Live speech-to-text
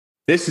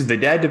This is the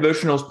Dad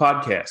Devotionals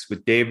podcast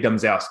with Dave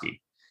Domzalski.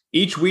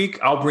 Each week,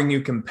 I'll bring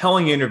you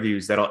compelling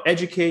interviews that'll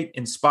educate,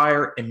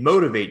 inspire, and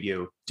motivate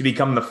you to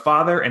become the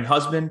father and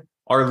husband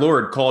our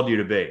Lord called you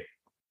to be.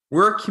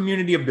 We're a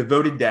community of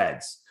devoted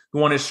dads who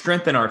want to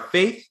strengthen our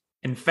faith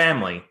and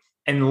family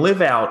and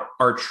live out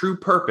our true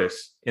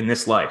purpose in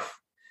this life.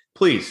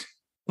 Please,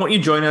 won't you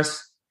join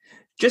us?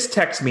 Just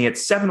text me at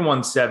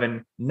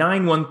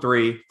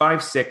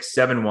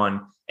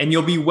 717-913-5671 and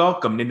you'll be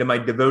welcomed into my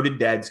devoted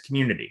dads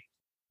community.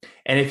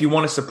 And if you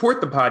want to support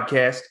the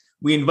podcast,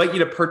 we invite you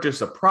to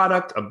purchase a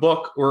product, a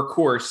book, or a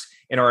course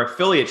in our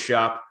affiliate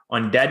shop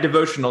on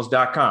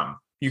Devotionals.com.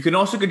 You can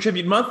also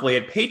contribute monthly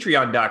at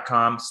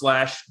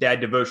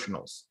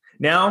Patreon.com/daddevotionals.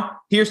 Now,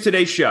 here's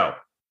today's show.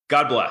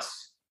 God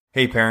bless.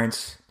 Hey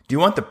parents, do you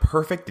want the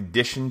perfect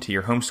addition to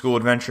your homeschool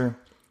adventure?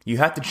 You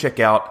have to check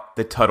out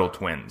the Tuttle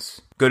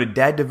Twins. Go to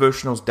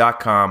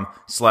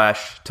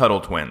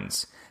daddevotionals.com/Tuttle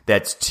Twins.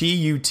 That's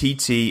Tuttle.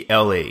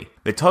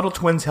 The Tuttle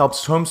Twins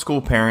helps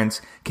homeschool parents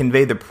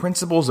convey the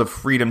principles of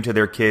freedom to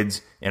their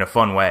kids in a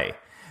fun way.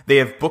 They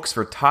have books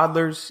for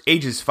toddlers,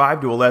 ages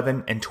 5 to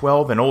 11, and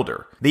 12 and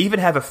older. They even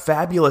have a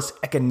fabulous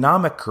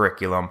economic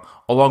curriculum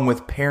along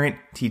with parent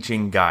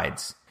teaching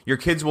guides. Your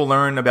kids will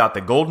learn about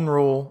the golden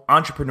rule,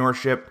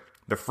 entrepreneurship,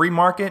 the free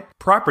market,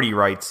 property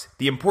rights,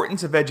 the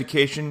importance of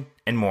education,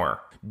 and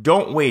more.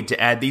 Don't wait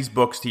to add these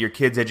books to your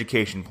kids'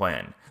 education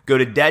plan. Go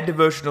to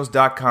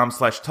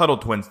daddevotionals.com/Tuttle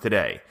Twins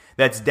today.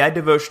 That's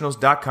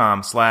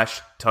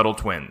daddevotionals.com/Tuttle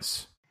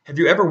Twins. Have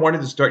you ever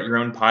wanted to start your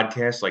own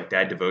podcast like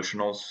Dad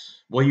Devotionals?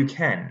 Well, you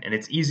can, and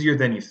it's easier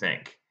than you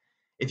think.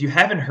 If you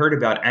haven't heard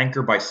about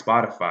Anchor by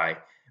Spotify,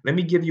 let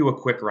me give you a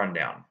quick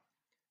rundown.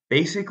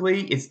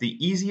 Basically, it's the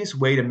easiest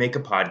way to make a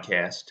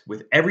podcast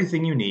with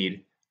everything you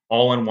need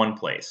all in one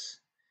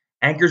place.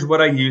 Anchor's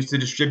what I use to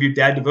distribute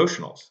Dad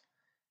Devotionals.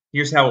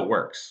 Here's how it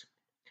works.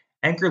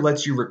 Anchor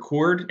lets you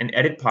record and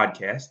edit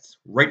podcasts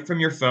right from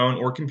your phone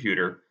or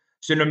computer,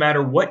 so no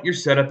matter what your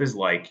setup is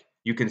like,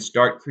 you can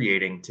start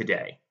creating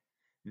today.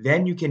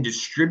 Then you can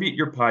distribute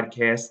your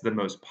podcast to the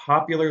most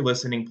popular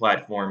listening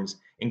platforms,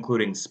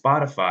 including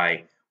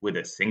Spotify, with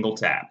a single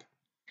tap.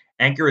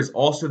 Anchor is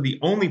also the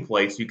only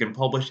place you can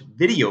publish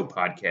video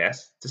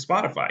podcasts to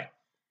Spotify.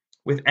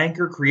 With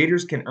Anchor,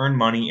 creators can earn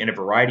money in a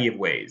variety of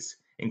ways,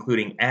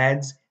 including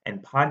ads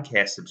and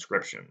podcast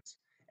subscriptions.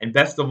 And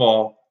best of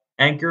all,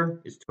 Anchor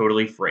is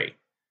totally free.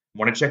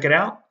 Want to check it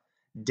out?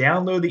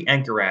 Download the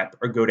Anchor app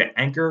or go to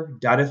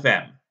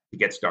Anchor.fm to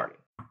get started.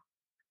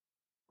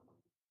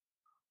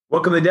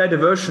 Welcome to Dad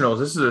Devotionals.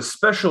 This is a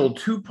special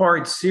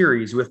two-part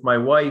series with my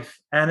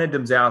wife, Anna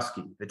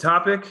Domzalski. The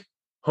topic,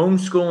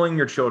 homeschooling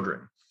your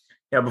children.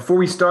 Now, before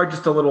we start,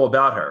 just a little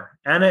about her.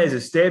 Anna is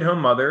a stay-at-home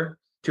mother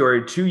to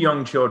her two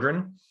young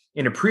children.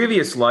 In a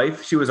previous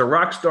life, she was a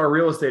rock star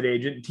real estate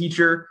agent,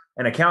 teacher,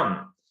 and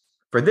accountant.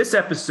 For this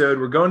episode,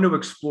 we're going to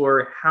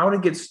explore how to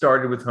get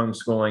started with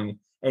homeschooling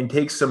and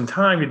take some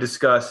time to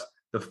discuss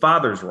the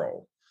father's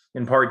role.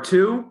 In part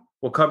 2,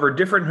 we'll cover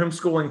different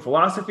homeschooling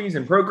philosophies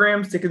and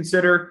programs to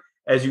consider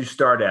as you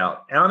start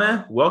out.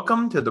 Anna,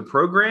 welcome to the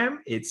program.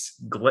 It's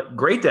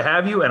great to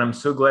have you, and I'm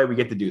so glad we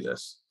get to do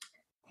this.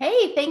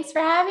 Hey, thanks for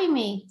having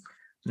me.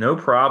 No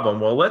problem.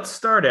 Well, let's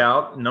start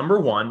out. Number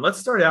one, let's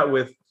start out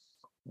with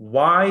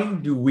why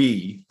do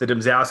we, the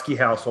Domzalski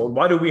household,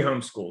 why do we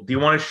homeschool? Do you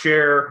want to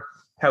share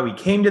how we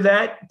came to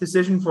that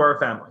decision for our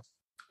family?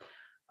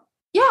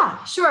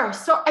 Yeah, sure.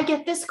 So I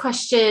get this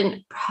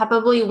question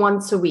probably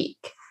once a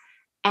week.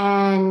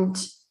 And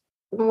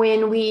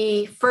when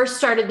we first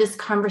started this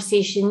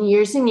conversation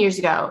years and years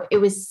ago, it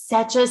was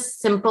such a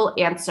simple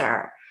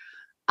answer.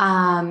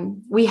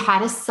 We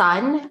had a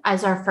son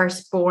as our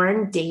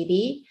firstborn,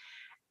 Davy,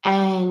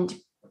 and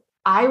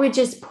I would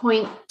just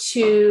point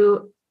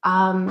to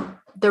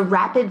the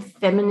rapid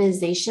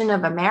feminization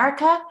of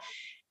America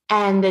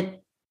and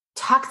the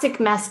toxic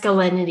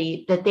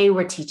masculinity that they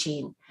were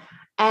teaching.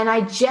 And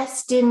I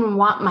just didn't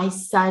want my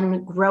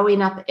son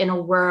growing up in a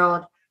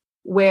world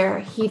where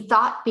he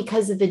thought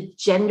because of the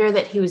gender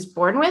that he was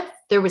born with,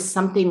 there was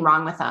something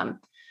wrong with him.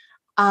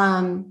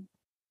 And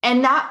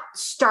that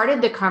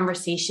started the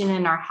conversation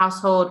in our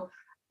household.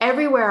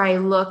 Everywhere I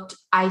looked,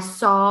 I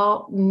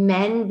saw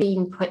men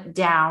being put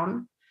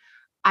down.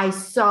 I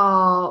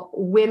saw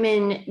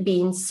women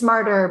being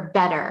smarter,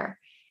 better.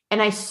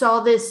 And I saw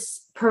this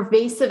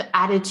pervasive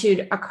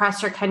attitude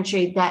across our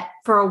country that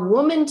for a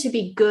woman to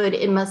be good,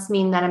 it must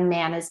mean that a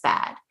man is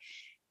bad.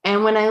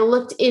 And when I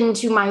looked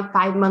into my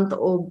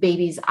 5-month-old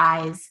baby's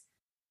eyes,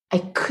 I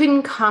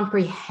couldn't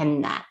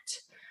comprehend that.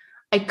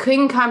 I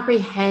couldn't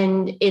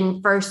comprehend in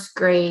first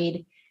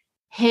grade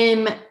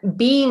him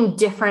being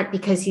different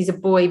because he's a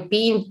boy,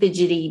 being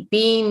fidgety,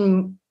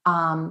 being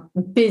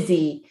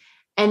busy,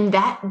 and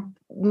that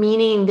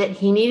meaning that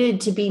he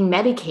needed to be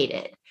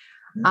medicated.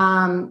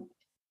 And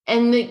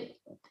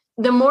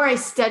the more I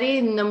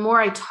studied and the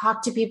more I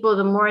talked to people,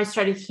 the more I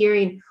started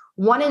hearing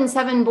 1 in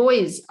 7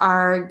 boys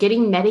are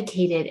getting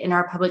medicated in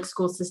our public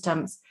school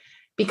systems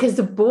because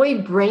the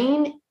boy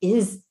brain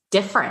is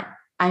different.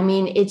 I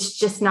mean, it's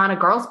just not a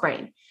girl's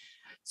brain.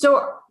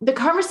 So the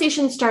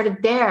conversation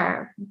started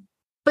there.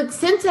 But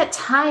since that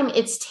time,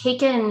 it's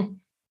taken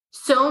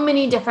so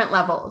many different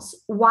levels.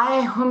 Why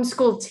I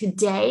homeschool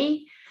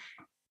today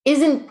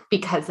isn't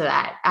because of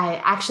that.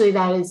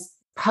 That is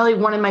probably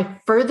one of my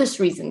furthest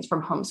reasons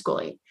from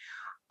homeschooling.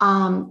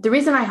 The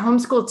reason I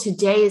homeschool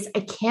today is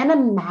I can't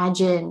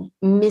imagine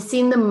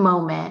missing the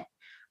moment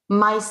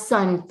my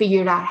son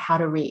figured out how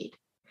to read.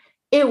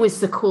 It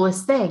was the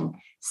coolest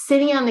thing.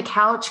 Sitting on the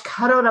couch,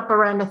 cuddled up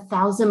around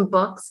 1,000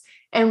 books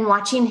and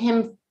watching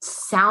him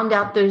sound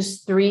out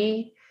those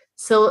CVC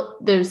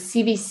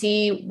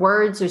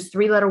words, those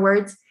 3-letter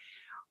words,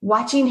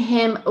 watching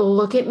him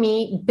look at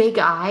me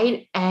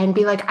big-eyed and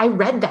be like, I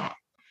read that.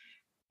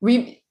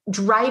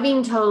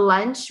 Driving to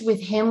lunch with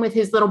him with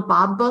his little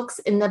Bob books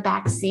in the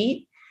back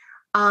seat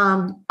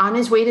on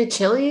his way to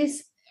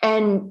Chili's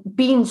and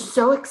being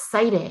so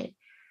excited.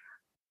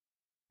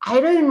 I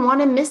didn't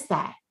want to miss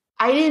that.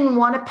 I didn't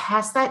want to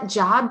pass that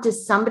job to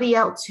somebody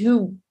else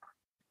who,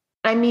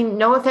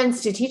 no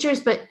offense to teachers,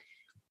 but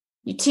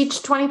you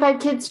teach 25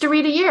 kids to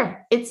read a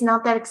year. It's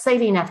not that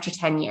exciting after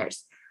 10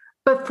 years.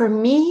 But for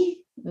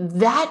me,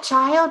 that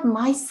child,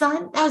 my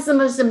son, that was the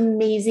most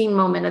amazing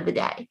moment of the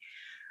day.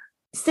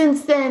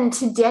 Since then,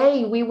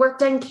 today, we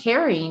worked on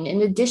caring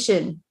in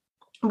addition,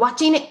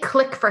 watching it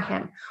click for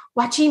him,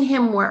 watching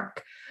him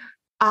work.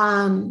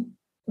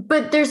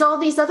 But there's all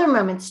these other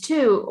moments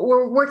too.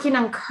 We're working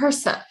on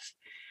cursive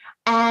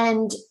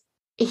and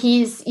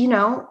he's,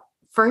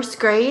 first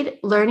grade,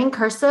 learning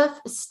cursive,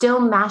 still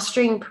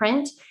mastering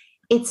print.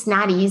 It's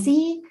not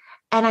easy.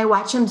 And I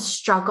watch him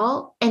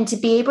struggle, and to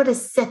be able to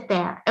sit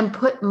there and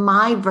put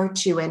my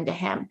virtue into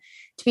him,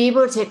 to be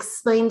able to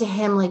explain to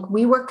him, like,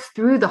 we work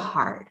through the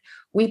hard,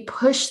 we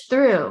push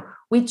through,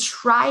 we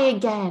try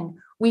again,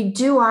 we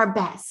do our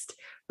best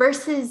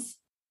versus,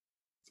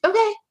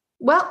 okay,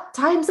 well,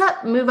 time's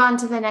up, move on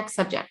to the next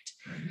subject,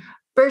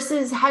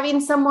 versus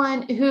having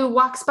someone who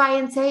walks by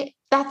and say,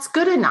 that's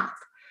good enough.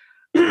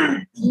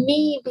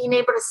 Me being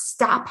able to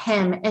stop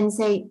him and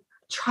say,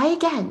 try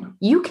again.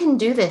 You can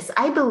do this.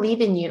 I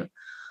believe in you.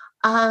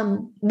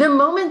 The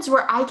moments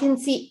where I can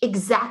see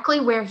exactly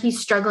where he's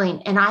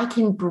struggling and I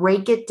can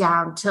break it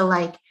down to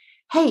like,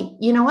 hey,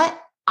 you know what?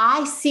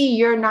 I see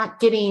you're not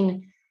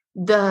getting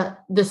the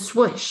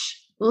swoosh.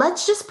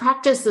 Let's just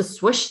practice the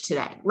swoosh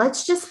today.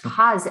 Let's just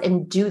pause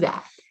and do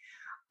that.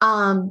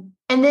 And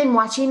then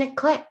watching it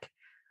click.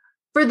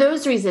 For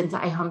those reasons,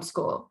 I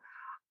homeschool.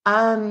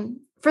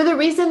 For the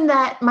reason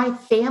that my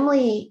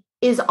family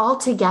is all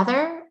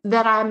together,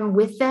 that I'm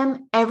with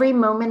them every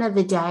moment of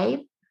the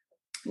day,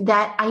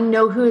 that I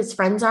know who his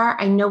friends are.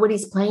 I know what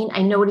he's playing.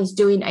 I know what he's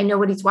doing. I know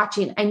what he's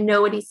watching. I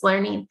know what he's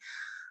learning.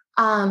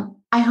 I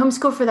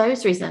homeschool for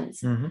those reasons.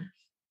 Mm-hmm.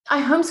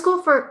 I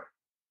homeschool for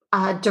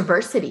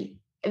diversity.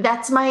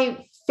 That's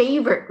my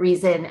favorite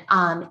reason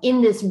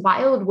in this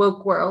wild,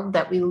 woke world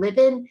that we live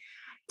in,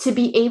 to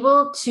be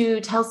able to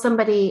tell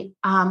somebody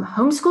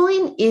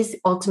homeschooling is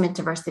ultimate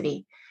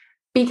diversity,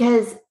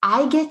 because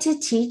I get to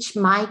teach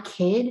my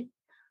kid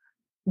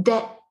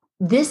that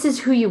this is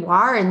who you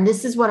are, and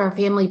this is what our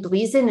family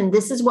believes in, and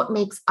this is what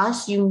makes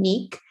us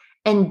unique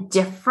and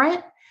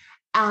different,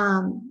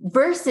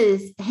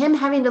 versus him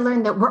having to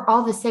learn that we're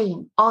all the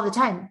same all the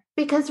time,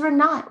 because we're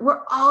not.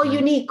 We're all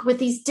unique with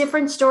these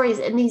different stories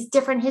and these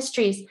different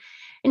histories.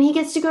 And he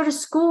gets to go to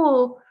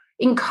school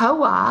in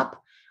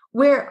co-op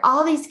where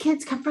all these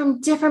kids come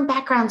from different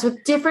backgrounds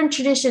with different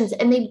traditions,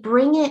 and they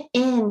bring it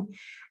in.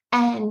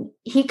 And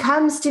he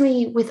comes to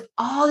me with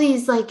all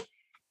these like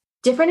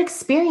different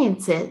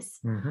experiences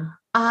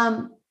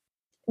that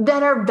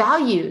are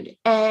valued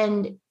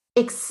and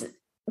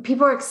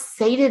people are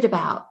excited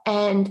about.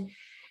 And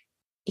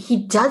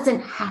he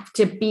doesn't have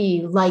to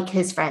be like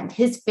his friend.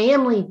 His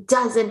family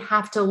doesn't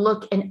have to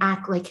look and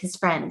act like his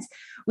friends.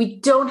 We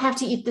don't have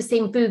to eat the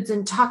same foods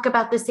and talk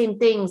about the same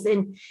things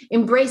and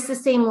embrace the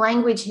same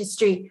language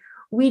history.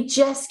 We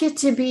just get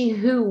to be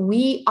who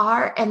we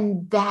are,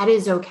 and that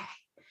is okay.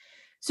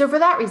 So for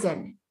that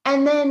reason,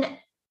 and then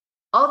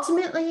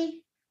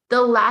ultimately,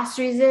 the last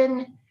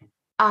reason,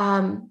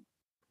 I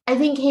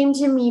think came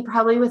to me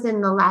probably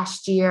within the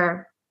last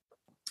year.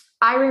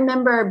 I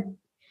remember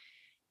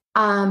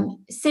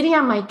sitting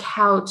on my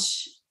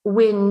couch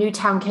when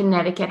Newtown,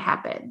 Connecticut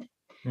happened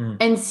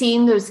and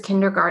seeing those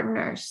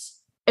kindergartners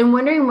and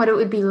wondering what it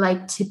would be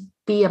like to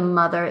be a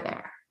mother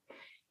there.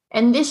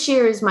 And this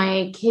year is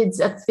my kid's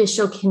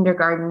official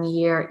kindergarten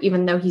year,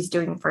 even though he's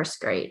doing first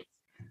grade.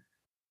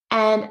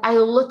 And I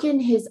look in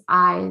his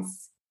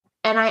eyes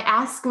and I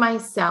ask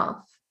myself,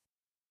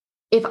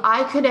 if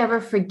I could ever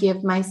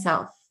forgive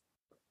myself,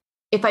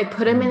 if I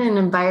put him in an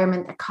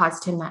environment that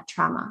caused him that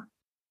trauma.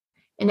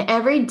 And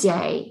every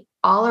day,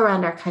 all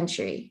around our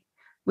country,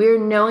 we're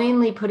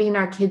knowingly putting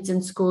our kids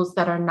in schools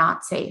that are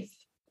not safe.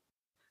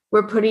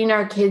 We're putting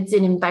our kids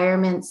in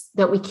environments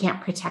that we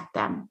can't protect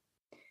them.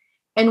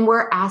 And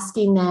we're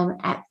asking them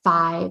at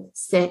 5,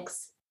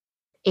 6,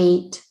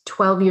 8,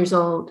 12 years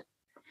old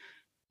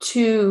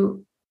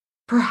to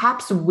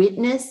perhaps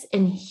witness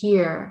and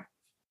hear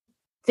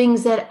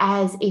things that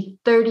as a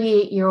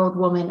 38-year-old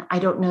woman, I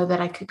don't know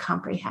that I could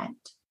comprehend.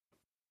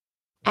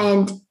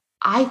 And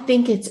I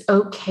think it's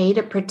okay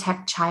to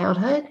protect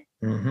childhood.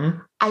 Mm-hmm.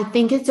 I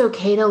think it's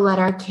okay to let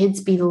our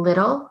kids be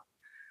little.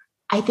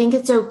 I think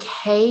it's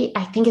okay.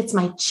 I think it's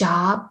my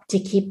job to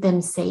keep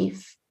them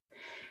safe.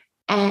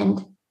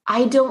 And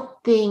I don't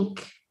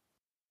think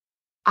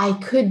I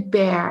could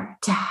bear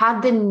to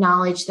have the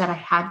knowledge that I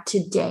have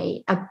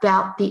today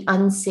about the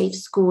unsafe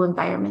school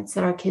environments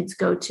that our kids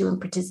go to and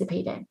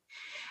participate in.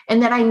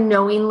 And that I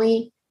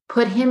knowingly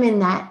put him in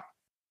that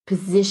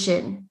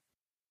position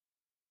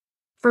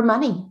for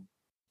money.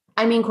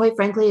 I mean, quite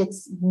frankly,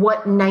 it's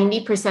what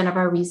 90% of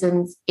our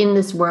reasons in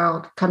this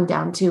world come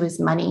down to is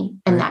money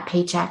and that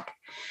paycheck.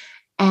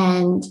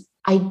 And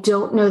I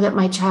don't know that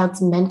my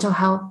child's mental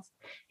health,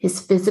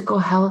 his physical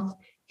health,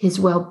 his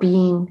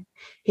well-being,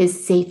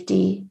 his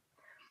safety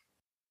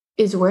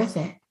is worth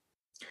it.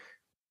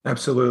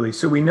 Absolutely.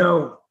 So we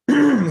know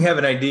we have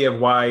an idea of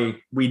why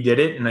we did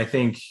it. And I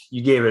think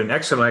you gave it an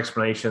excellent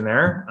explanation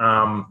there.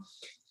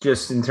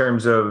 Just in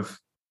terms of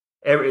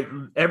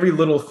every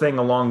little thing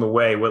along the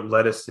way, what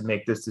led us to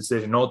make this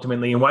decision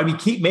ultimately, and why we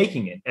keep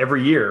making it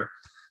every year,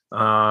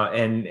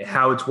 and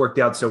how it's worked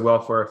out so well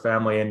for our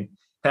family, and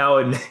how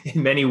in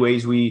many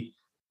ways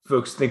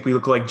folks think we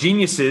look like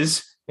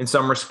geniuses in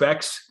some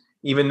respects,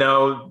 even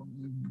though,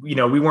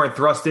 we weren't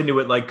thrust into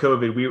it like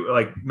COVID. We,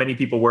 like many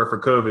people were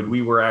for COVID,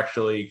 we were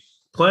actually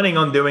planning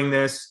on doing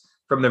this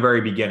from the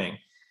very beginning.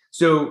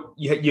 So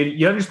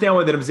you understand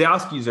why the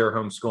Domzalskis are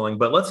homeschooling,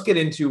 but let's get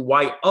into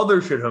why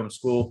others should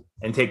homeschool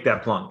and take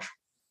that plunge.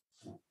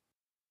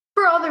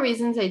 For all the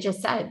reasons I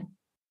just said.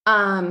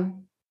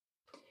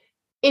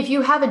 If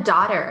you have a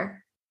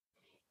daughter,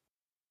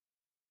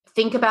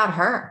 think about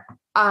her.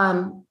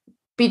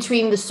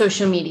 Between the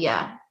social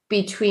media,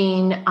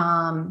 between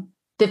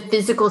the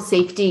physical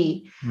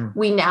safety,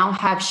 we now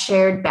have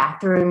shared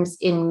bathrooms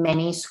in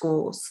many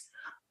schools.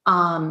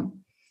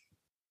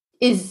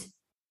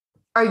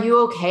 Are you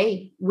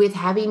okay with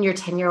having your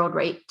 10-year-old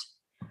raped?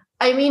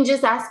 I mean,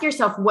 just ask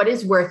yourself, what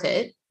is worth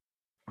it?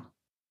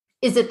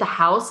 Is it the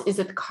house? Is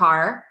it the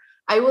car?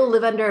 I will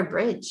live under a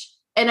bridge.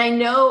 And I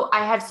know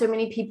I have so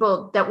many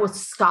people that will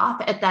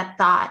scoff at that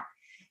thought,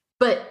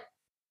 but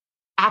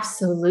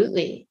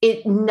absolutely,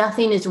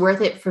 nothing is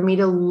worth it for me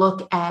to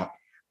look at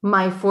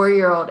my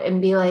 4-year-old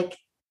and be like,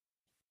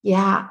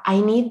 yeah, I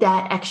need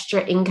that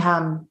extra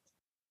income.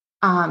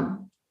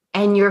 And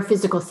your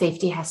physical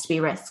safety has to be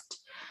risked.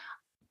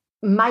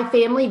 My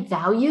family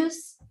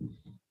values,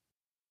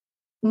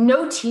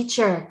 no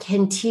teacher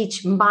can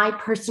teach my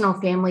personal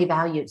family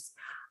values.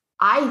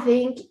 I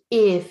think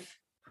if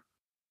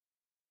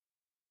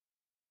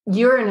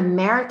you're an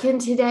American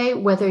today,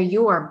 whether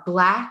you are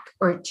Black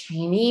or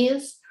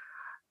Chinese,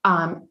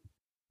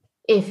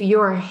 if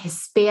you're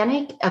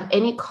Hispanic of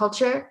any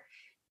culture,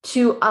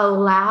 to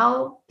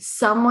allow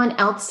someone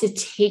else to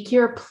take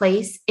your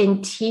place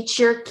and teach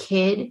your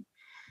kid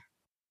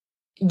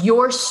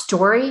your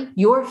story,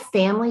 your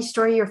family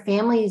story, your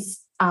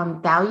family's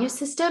value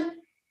system,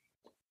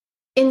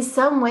 in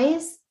some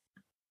ways,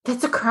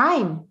 that's a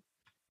crime.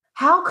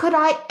 How could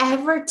I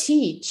ever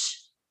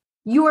teach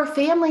your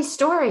family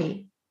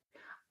story?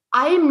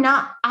 I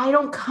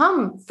don't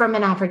come from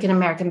an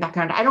African-American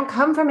background. I don't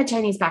come from a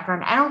Chinese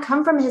background. I don't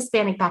come from a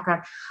Hispanic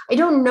background. I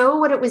don't know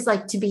what it was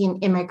like to be an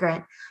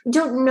immigrant. I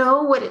don't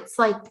know what it's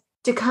like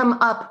to come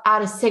up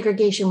out of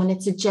segregation when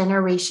it's a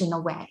generation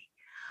away.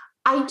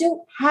 I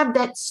don't have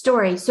that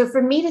story. So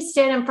for me to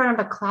stand in front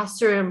of a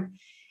classroom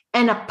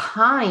and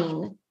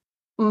opine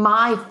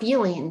my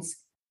feelings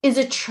is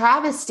a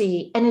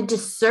travesty and a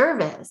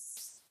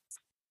disservice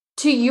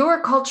to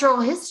your cultural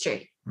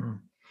history.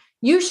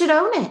 You should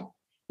own it.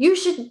 You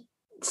should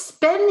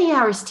spend the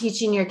hours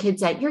teaching your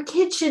kids that. Your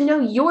kids should know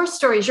your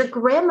stories, your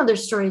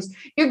grandmother's stories,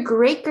 your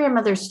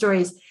great-grandmother's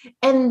stories,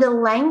 and the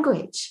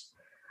language.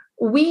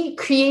 We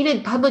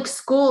created public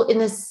school in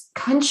this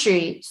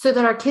country so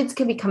that our kids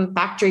could become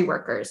factory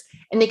workers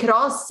and they could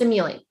all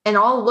simulate and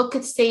all look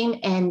the same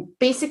and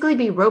basically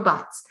be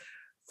robots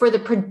for the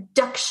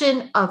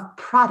production of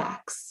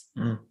products.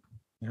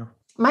 Yeah.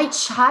 My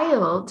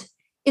child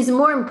is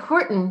more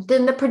important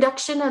than the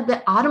production of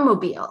the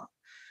automobile.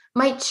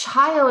 My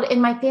child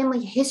and my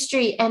family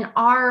history and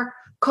our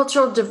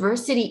cultural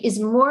diversity is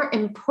more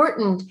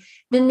important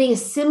than the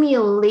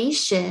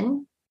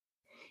assimilation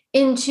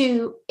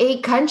into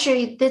a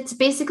country that's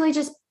basically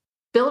just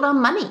built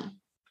on money.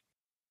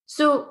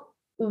 So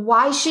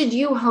why should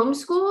you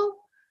homeschool?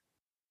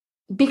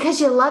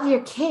 Because you love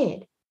your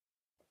kid.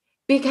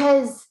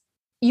 Because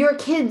your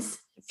kid's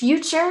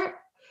future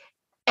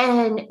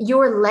and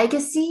your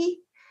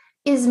legacy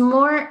is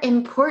more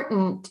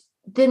important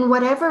than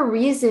whatever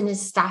reason is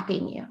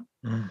stopping you.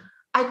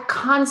 I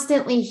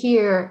constantly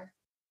hear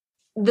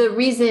the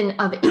reason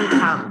of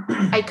income.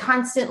 I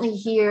constantly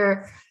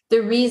hear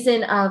the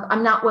reason of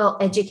I'm not well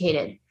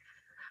educated.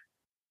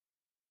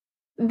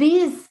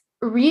 These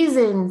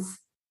reasons,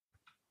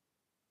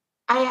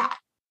 I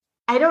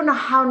don't know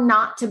how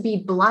not to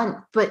be blunt,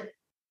 but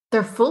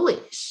they're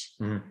foolish.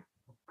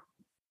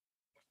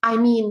 I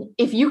mean,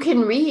 if you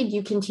can read,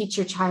 you can teach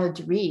your child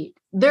to read.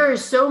 There are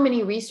so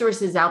many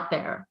resources out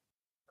there.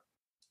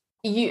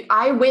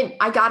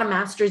 I got a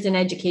master's in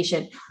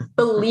education.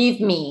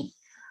 Believe me,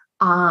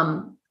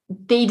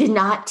 they did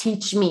not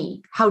teach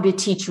me how to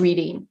teach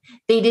reading.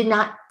 They did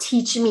not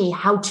teach me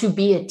how to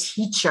be a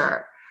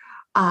teacher.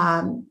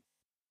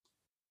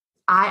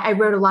 I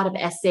wrote a lot of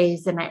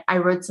essays and I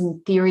wrote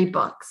some theory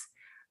books,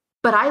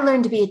 but I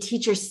learned to be a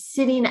teacher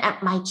sitting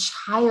at my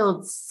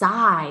child's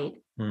side,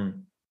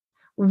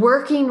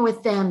 working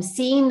with them,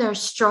 seeing their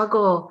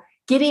struggle,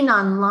 getting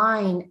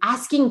online,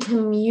 asking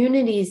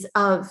communities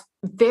of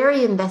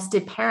very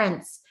invested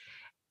parents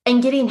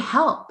and getting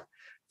help,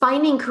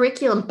 finding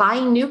curriculum,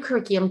 buying new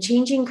curriculum,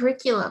 changing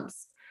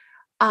curriculums.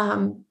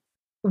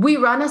 We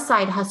run a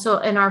side hustle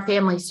in our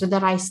family so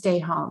that I stay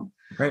home.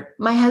 Right.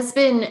 My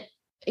husband,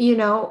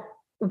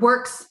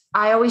 works,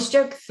 I always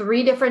joke,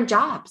 3 different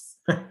jobs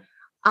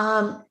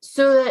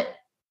so that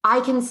I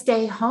can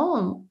stay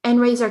home and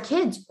raise our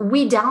kids.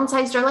 We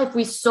downsized our life.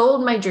 We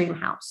sold my dream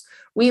house.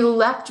 We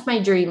left my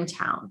dream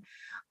town.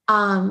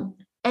 And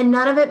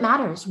none of it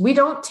matters. We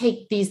don't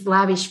take these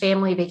lavish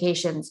family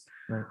vacations.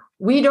 Right.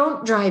 We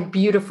don't drive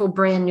beautiful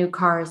brand new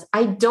cars.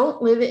 I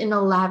don't live in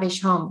a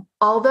lavish home.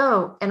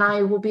 Although, and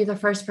I will be the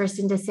first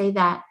person to say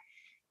that,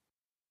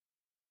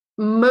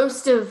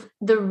 most of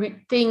the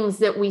things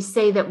that we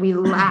say that we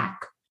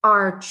lack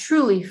are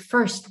truly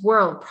first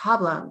world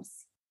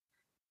problems.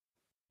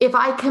 If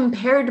I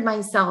compared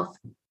myself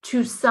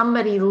to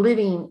somebody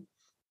living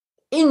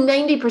in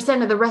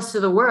 90% of the rest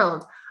of the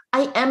world,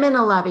 I am in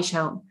a lavish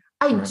home.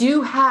 I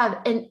do have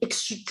an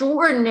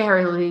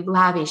extraordinarily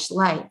lavish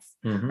life.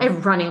 I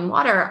have running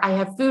water. I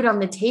have food on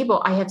the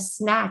table. I have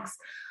snacks.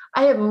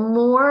 I have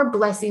more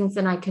blessings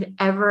than I could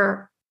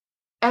ever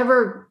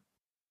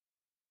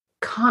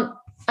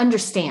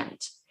understand.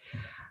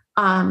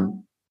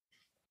 And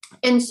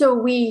so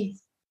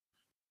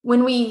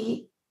when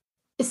we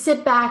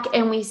sit back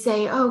and we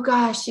say, oh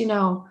gosh,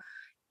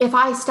 if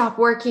I stop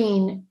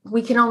working,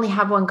 we can only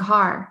have one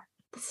car.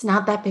 It's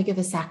not that big of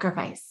a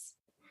sacrifice.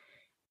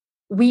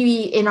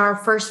 We, in our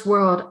first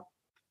world,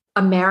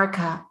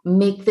 America,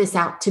 make this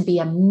out to be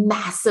a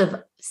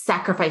massive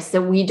sacrifice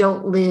that we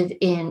don't live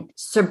in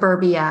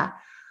suburbia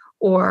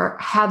or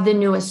have the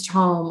newest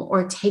home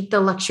or take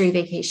the luxury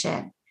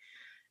vacation.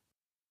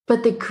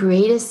 But the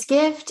greatest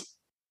gift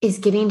is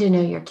getting to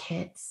know your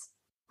kids.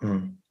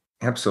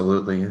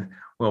 Absolutely.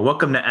 Well,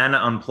 welcome to Anna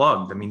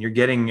Unplugged. I mean, you're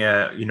getting,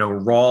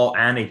 raw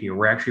Anna here.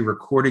 We're actually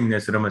recording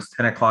this at almost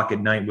 10 o'clock at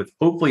night with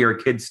hopefully our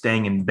kids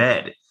staying in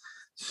bed.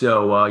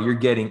 So you're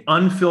getting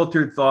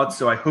unfiltered thoughts.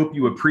 So I hope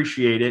you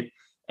appreciate it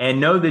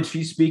and know that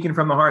she's speaking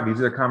from the heart. These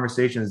are the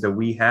conversations that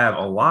we have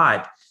a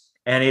lot.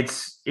 And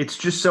it's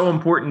just so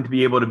important to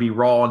be able to be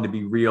raw and to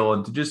be real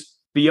and to just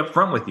be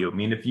upfront with you. I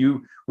mean,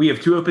 we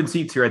have 2 open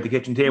seats here at the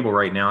kitchen table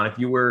right now. And if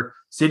you were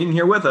sitting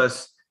here with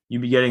us,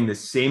 you'd be getting the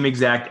same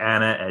exact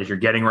Anna as you're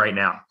getting right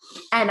now.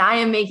 And I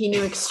am making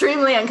you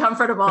extremely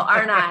uncomfortable,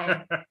 aren't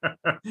I?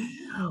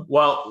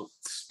 Well,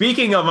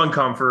 speaking of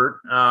uncomfort,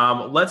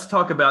 let's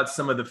talk about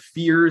some of the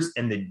fears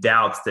and the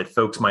doubts that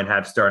folks might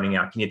have starting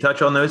out. Can you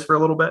touch on those for a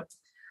little bit?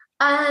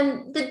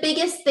 The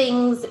biggest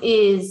things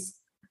is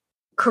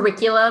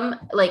curriculum.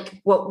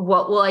 Like what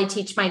will I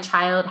teach my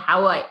child?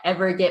 How will I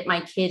ever get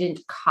my kid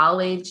into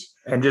college?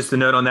 And just a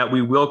note on that,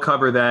 we will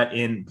cover that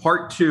in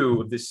part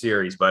 2 of this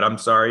series, but I'm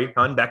sorry,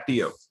 hon, back to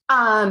you.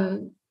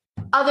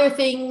 Other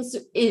things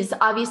is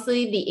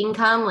obviously the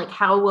income, like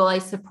how will I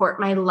support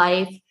my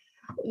life?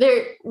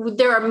 There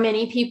are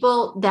many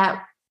people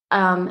that,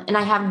 and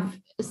I have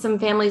some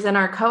families in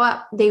our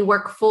co-op, they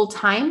work full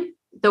time.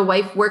 The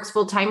wife works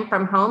full time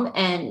from home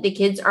and the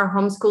kids are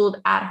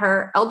homeschooled at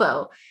her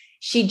elbow.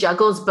 She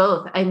juggles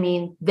both. I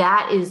mean,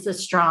 that is a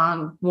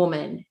strong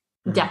woman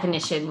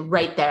definition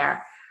right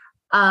there.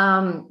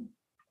 I'm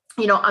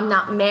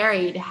not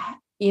married,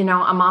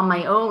 I'm on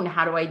my own.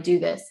 How do I do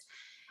this?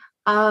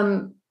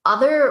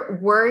 Other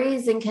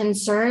worries and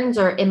concerns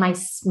are, am I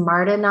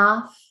smart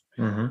enough?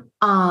 And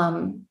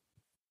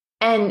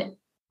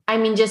I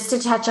mean, just to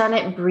touch on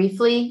it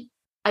briefly,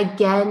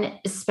 again,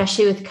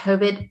 especially with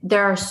COVID,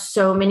 there are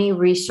so many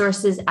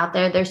resources out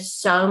there. There's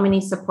so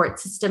many support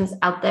systems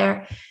out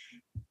there.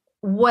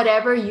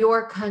 Whatever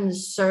you're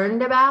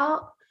concerned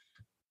about,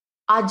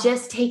 I'll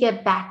just take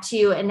it back to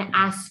you and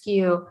ask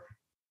you,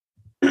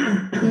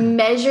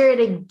 measure it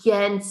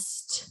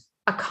against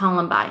a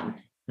Columbine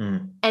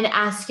and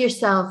ask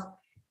yourself,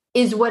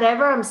 is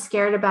whatever I'm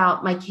scared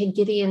about, my kid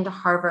getting into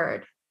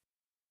Harvard,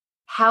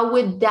 how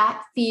would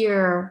that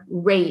fear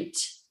rate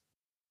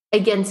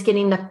against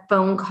getting the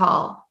phone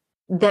call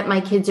that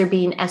my kids are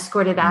being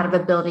escorted out of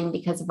a building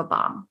because of a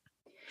bomb?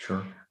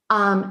 Sure.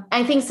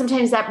 I think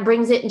sometimes that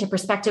brings it into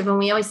perspective. And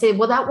we always say,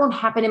 well, that won't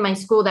happen in my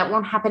school. That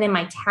won't happen in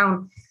my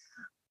town.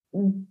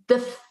 The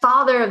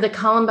father of the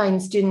Columbine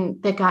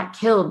student that got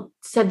killed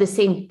said the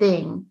same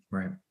thing.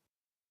 Right.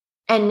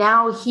 And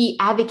now he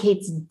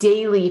advocates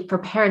daily for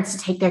parents to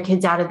take their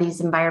kids out of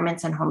these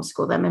environments and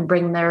homeschool them and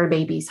bring their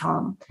babies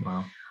home.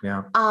 Wow.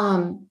 Yeah.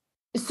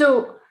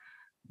 So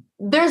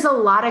there's a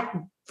lot of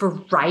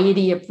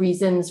variety of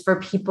reasons for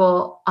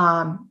people.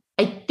 I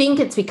think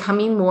it's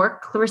becoming more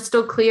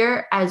crystal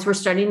clear as we're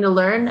starting to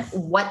learn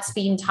what's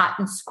being taught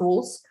in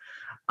schools.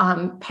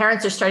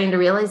 Parents are starting to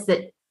realize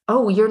that,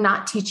 oh, you're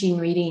not teaching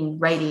reading,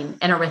 writing,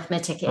 and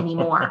arithmetic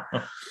anymore.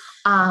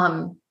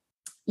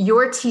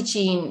 You're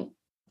teaching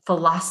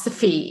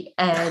philosophy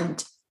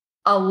and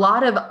a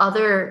lot of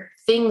other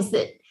things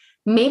that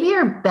maybe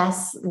are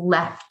best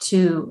left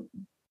to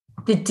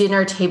the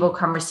dinner table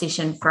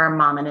conversation for a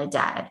mom and a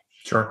dad.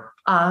 Sure.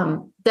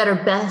 That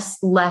are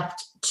best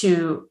left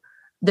to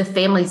the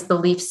family's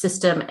belief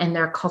system and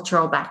their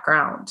cultural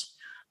background,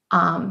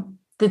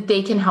 that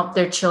they can help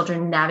their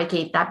children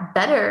navigate that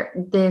better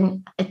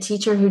than a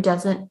teacher who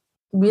doesn't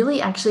really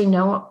actually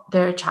know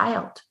their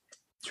child.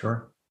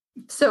 Sure.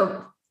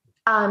 So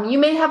you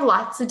may have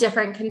lots of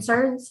different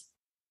concerns.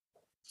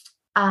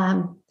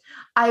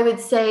 I would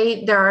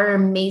say there are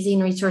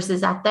amazing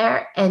resources out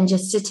there, and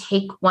just to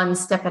take one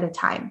step at a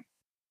time.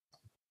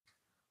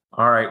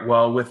 All right.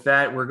 Well, with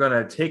that, we're going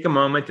to take a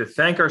moment to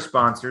thank our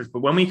sponsors. But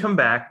when we come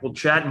back, we'll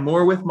chat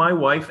more with my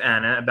wife,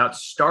 Anna, about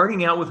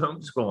starting out with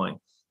homeschooling.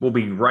 We'll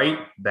be right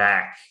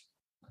back.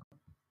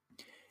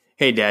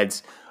 Hey,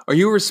 dads, are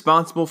you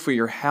responsible for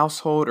your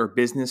household or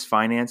business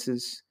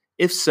finances?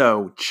 If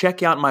so,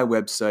 check out my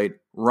website,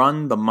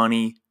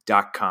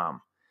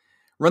 runthemoney.com.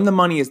 Run the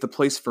Money is the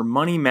place for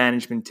money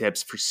management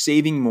tips for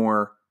saving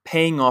more,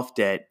 paying off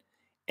debt,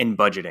 and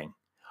budgeting.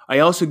 I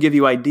also give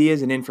you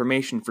ideas and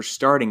information for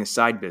starting a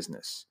side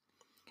business.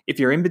 If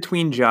you're in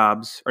between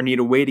jobs or need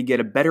a way to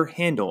get a better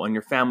handle on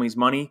your family's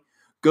money,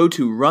 go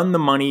to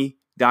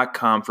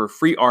runthemoney.com for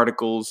free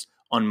articles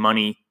on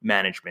money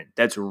management.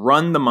 That's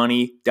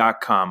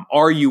runthemoney.com.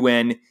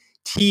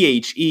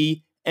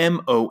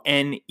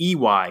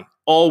 RUNTHEMONEY,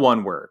 all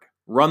one word.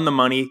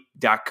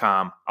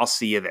 Runthemoney.com. I'll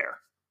see you there.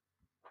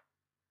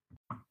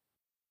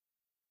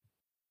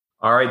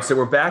 All right, so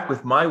we're back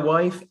with my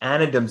wife,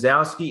 Anna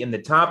Domzalski, and the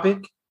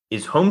topic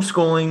is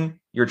homeschooling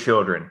your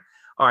children.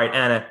 All right,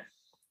 Anna,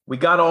 we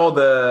got all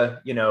the,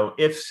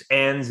 ifs,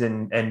 ands,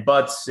 and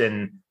buts,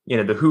 and,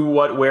 the who,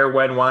 what, where,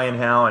 when, why, and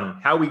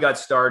how we got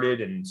started,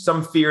 and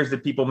some fears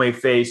that people may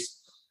face.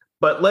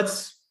 But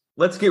let's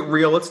get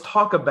real. Let's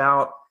talk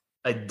about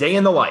a day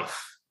in the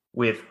life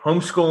with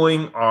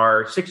homeschooling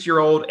our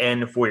 6-year-old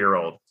and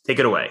 4-year-old. Take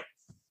it away.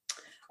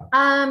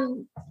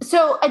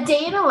 So a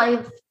day in a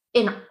life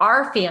in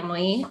our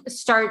family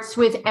starts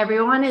with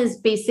everyone is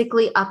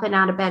basically up and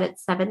out of bed at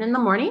 7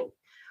 a.m.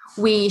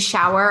 We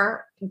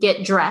shower,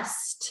 get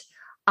dressed.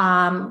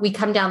 We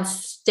come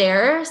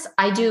downstairs.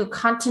 I do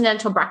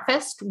continental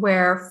breakfast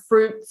where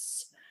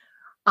fruits,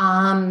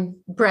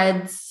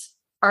 breads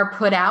are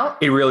put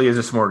out. It really is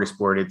a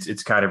smorgasbord.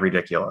 It's kind of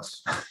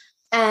ridiculous.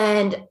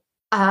 And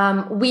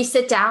we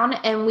sit down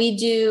and we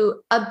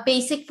do a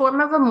basic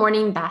form of a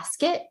morning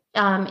basket.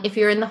 If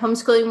you're in the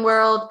homeschooling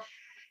world,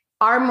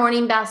 our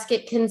morning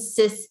basket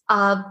consists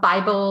of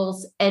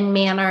Bibles and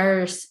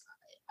manners,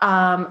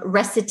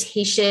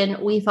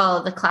 recitation. We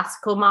follow the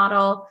classical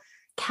model,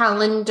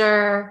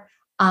 calendar,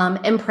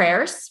 and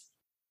prayers.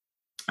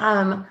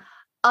 Other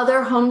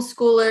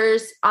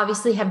homeschoolers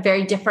obviously have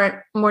very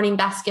different morning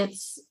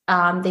baskets.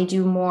 They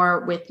do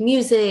more with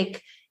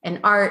music and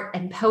art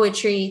and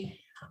poetry.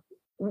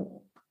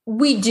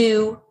 We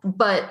do,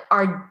 but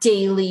our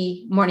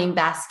daily morning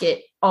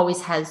basket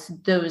always has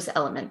those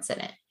elements in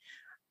it.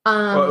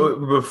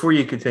 Before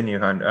you continue,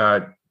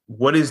 hon,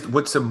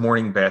 what's a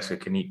morning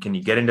basket? Can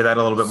you get into that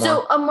a little bit more?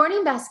 So a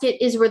morning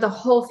basket is where the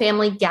whole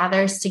family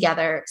gathers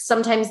together.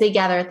 Sometimes they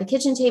gather at the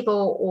kitchen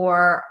table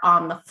or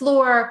on the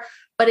floor,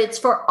 but it's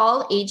for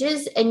all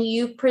ages. And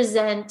you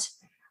present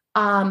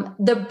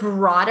the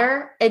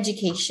broader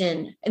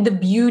education and the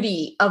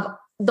beauty of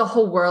the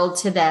whole world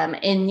to them.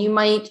 And you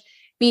might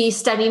be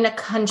studying a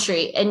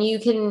country and you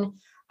can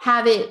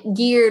have it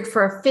geared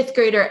for a 5th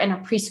grader and a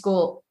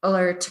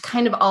preschooler to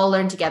kind of all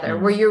learn together,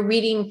 where you're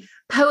reading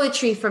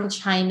poetry from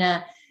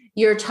China.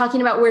 You're talking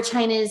about where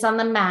China is on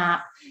the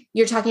map.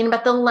 You're talking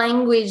about the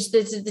language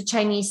that the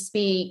Chinese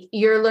speak.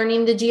 You're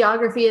learning the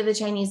geography of the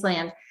Chinese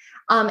land.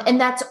 And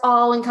that's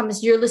all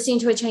encompassed. You're listening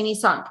to a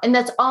Chinese song, and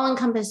that's all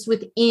encompassed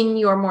within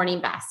your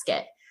morning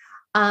basket.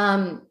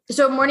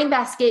 So a morning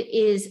basket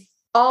is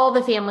all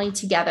the family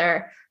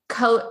together,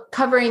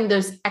 covering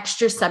those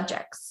extra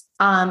subjects.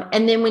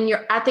 And then when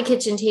you're at the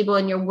kitchen table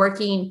and you're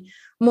working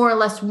more or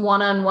less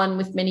one-on-one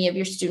with many of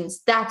your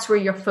students, that's where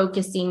you're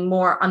focusing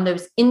more on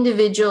those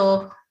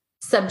individual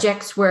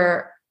subjects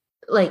where,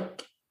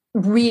 like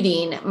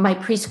reading, my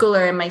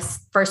preschooler and my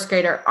 1st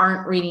grader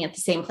aren't reading at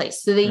the same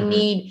place. So they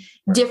need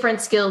different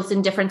skills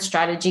and different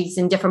strategies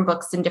and different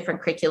books and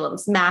different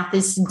curriculums. Math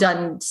is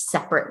done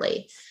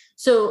separately.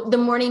 So the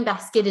morning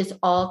basket is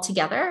all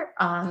together.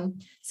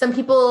 Some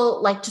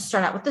people like to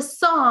start out with a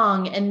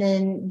song and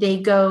then they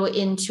go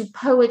into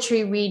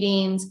poetry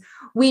readings.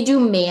 We do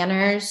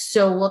manners.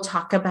 So we'll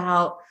talk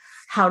about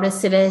how to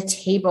sit at a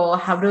table,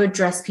 how to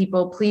address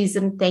people, please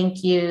and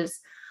thank yous.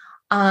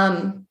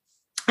 And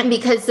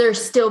because they're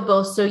still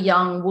both so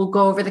young, we'll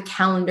go over the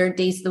calendar,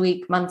 days of the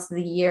week, months of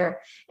the year.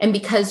 And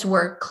because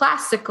we're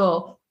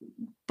classical,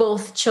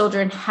 both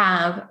children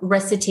have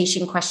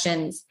recitation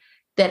questions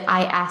that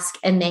I ask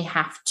and they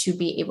have to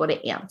be able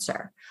to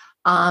answer.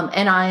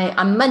 And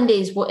on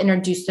Mondays, will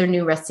introduce their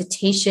new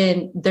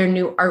recitation, their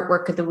new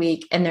artwork of the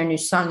week, and their new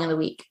song of the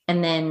week.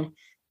 And then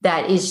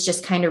that is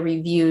just kind of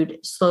reviewed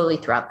slowly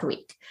throughout the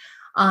week.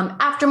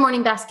 After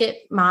morning basket,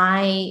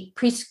 my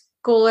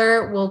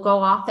preschooler will go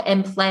off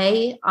and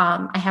play.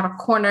 I have a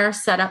corner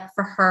set up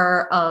for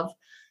her of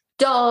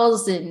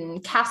dolls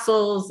and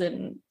castles,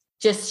 and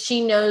just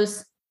she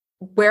knows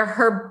where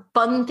her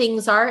fun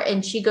things are,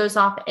 and she goes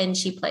off and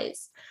she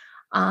plays.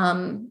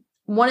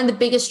 One of the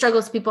biggest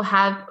struggles people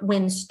have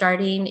when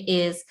starting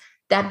is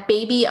that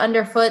baby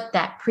underfoot,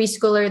 that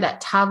preschooler,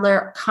 that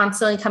toddler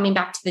constantly coming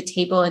back to the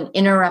table and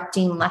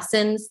interrupting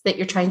lessons that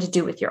you're trying to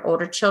do with your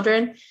older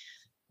children.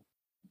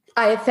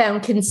 I have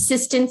found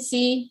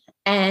consistency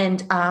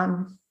and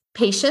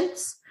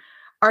patience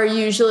are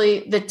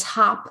usually the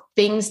top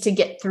things to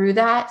get through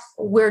that.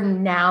 We're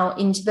now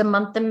into the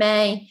month of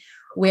May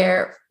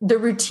where the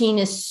routine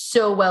is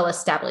so well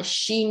established.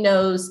 She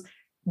knows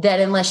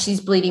that unless she's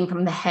bleeding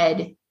from the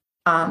head,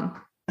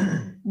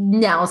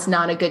 now's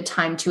not a good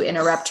time to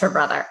interrupt her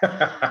brother.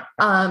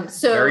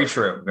 So very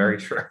true. Very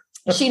true.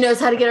 She knows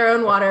how to get her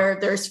own water.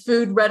 There's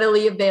food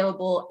readily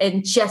available,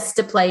 and just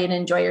to play and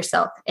enjoy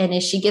herself. And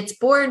if she gets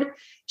bored,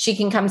 she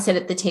can come sit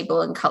at the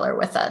table and color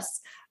with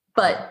us.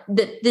 But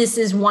this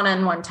is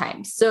one-on-one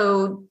time.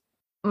 So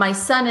my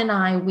son and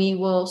I, we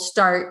will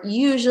start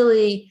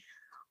usually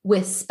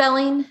with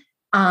spelling,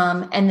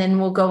 and then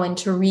we'll go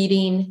into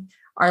reading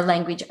our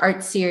language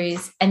arts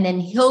series, and then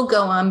he'll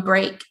go on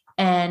break.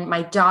 And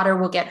my daughter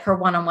will get her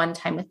one-on-one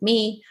time with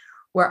me,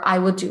 where I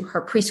will do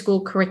her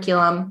preschool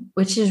curriculum,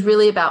 which is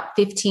really about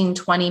 15,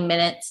 20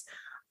 minutes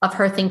of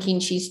her thinking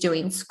she's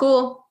doing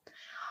school.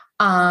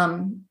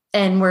 And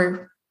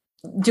we're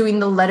doing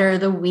the letter of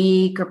the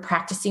week or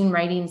practicing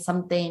writing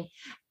something.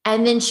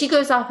 And then she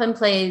goes off and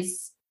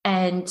plays,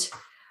 and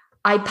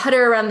I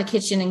putter around the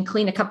kitchen and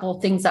clean a couple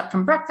of things up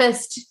from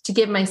breakfast to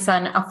give my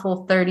son a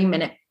full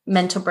 30-minute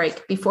mental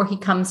break before he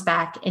comes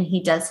back and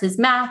he does his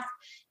math,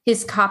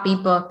 his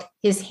copybook,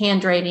 his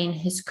handwriting,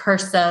 his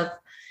cursive,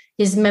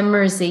 his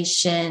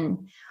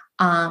memorization.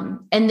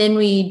 And then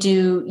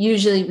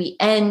we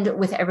end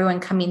with everyone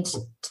coming to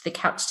the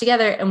couch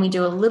together, and we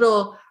do a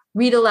little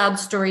read aloud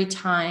story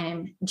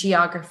time,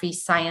 geography,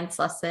 science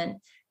lesson,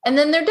 and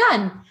then they're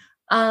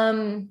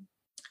done.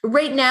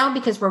 Right now,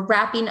 because we're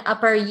wrapping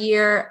up our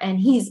year and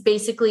he's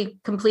basically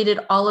completed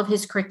all of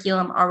his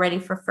curriculum already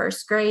for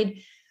first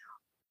grade,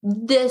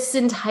 this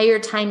entire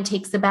time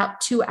takes about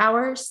 2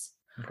 hours.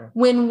 Okay.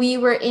 When we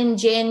were in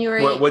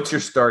January. What's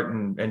your start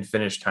and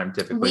finish time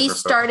typically? We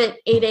start at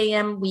 8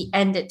 a.m. We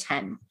end at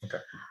 10. Okay.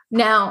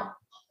 Now,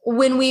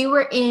 when we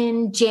were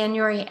in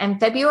January and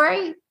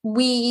February,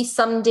 we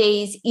some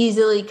days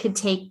easily could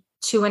take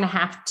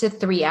 2.5 to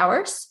 3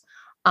 hours.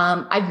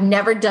 I've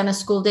never done a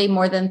school day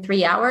more than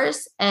 3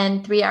 hours.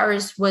 And 3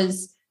 hours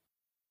was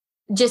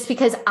just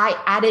because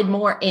I added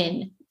more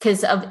in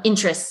because of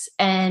interests,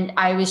 and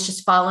I was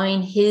just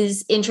following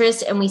his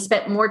interest, and we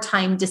spent more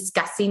time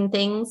discussing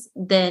things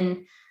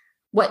than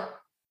what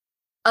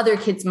other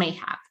kids may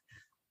have.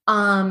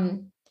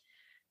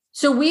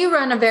 So we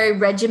run a very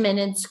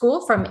regimented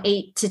school from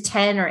 8 to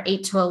 10 or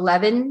 8 to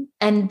 11,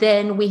 and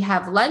then we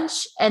have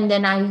lunch, and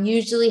then I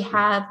usually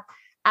have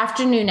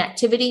afternoon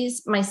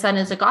activities. My son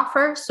is a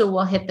golfer, so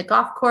we'll hit the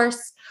golf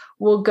course.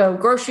 We'll go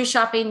grocery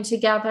shopping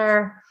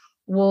together.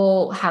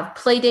 We'll have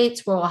play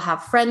dates where we'll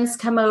have friends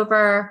come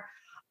over.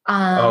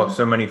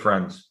 So many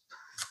friends.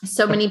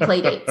 So many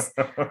play dates.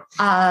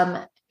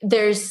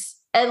 There's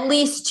at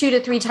least 2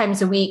 to 3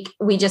 times a week.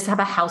 We just have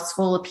a house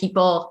full of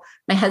people.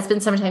 My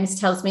husband sometimes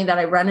tells me that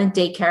I run a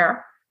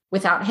daycare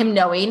without him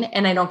knowing,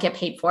 and I don't get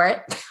paid for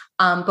it.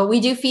 But we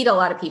do feed a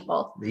lot of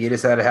people. You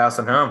just had a house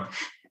and home.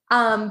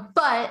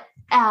 But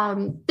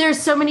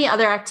there's so many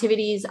other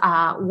activities.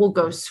 We'll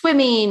go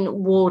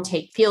swimming. We'll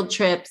take field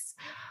trips.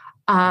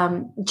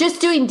 Just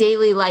doing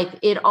daily life,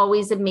 it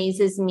always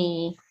amazes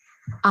me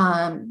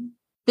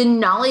the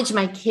knowledge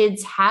my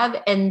kids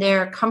have and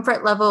their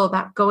comfort level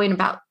about going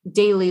about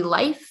daily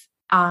life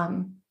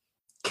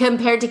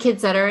compared to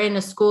kids that are in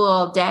a school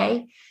all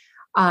day.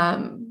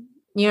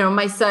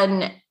 My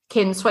son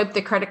can swipe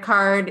the credit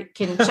card,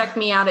 can check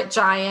me out at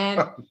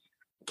Giant,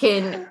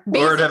 can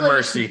Lord have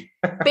mercy.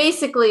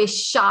 basically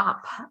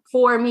shop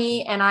for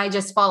me, and I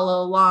just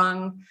follow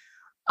along.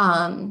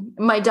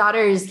 My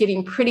daughter is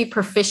getting pretty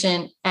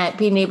proficient at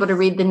being able to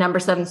read the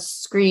numbers on the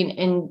screen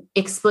and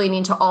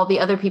explaining to all the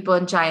other people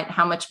in Giant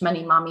how much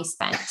money mommy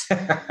spent.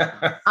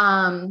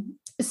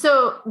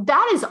 So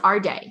that is our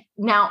day.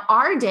 Now,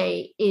 our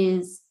day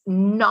is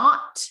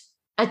not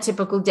a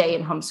typical day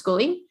in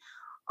homeschooling.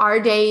 Our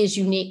day is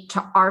unique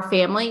to our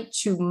family,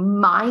 to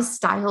my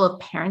style of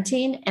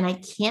parenting. And I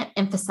can't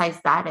emphasize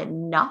that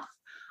enough.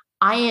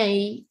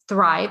 I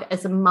thrive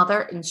as a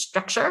mother in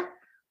structure.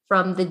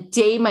 From the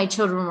day my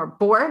children were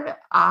born,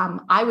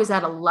 I was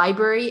at a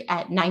library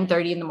at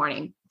 9:30 in the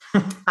morning.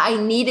 I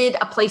needed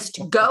a place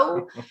to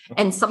go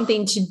and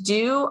something to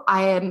do.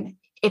 I am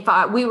If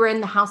we were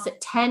in the house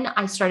at 10,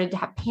 I started to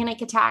have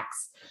panic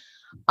attacks.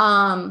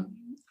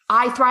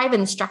 I thrive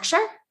in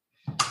structure,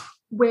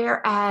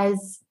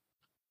 whereas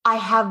I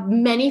have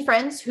many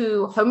friends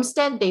who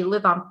homestead, they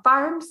live on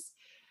farms.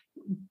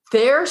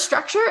 Their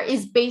structure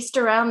is based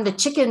around the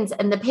chickens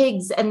and the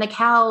pigs and the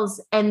cows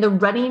and the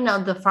running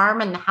of the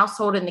farm and the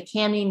household and the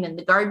canning and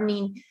the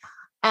gardening.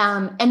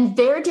 And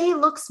their day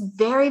looks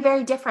very,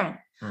 very different.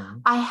 Mm-hmm.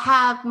 I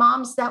have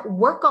moms that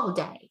work all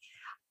day.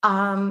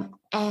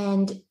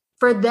 And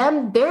for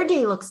them, their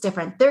day looks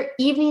different. Their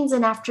evenings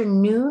and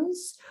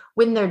afternoons,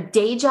 when their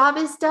day job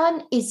is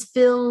done, is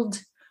filled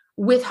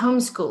with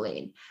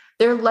homeschooling.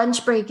 Their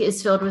lunch break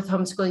is filled with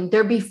homeschooling.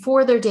 Their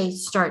before their day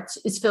starts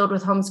is filled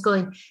with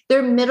homeschooling.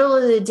 Their middle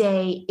of the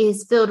day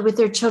is filled with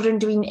their children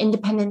doing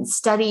independent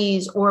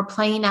studies or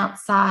playing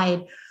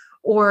outside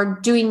or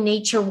doing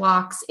nature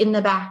walks in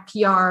the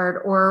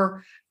backyard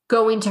or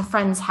going to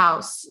friend's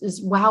house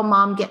is while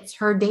mom gets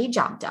her day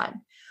job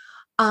done.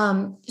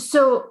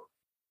 So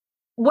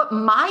what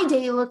my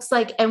day looks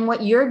like and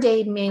what your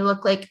day may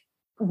look like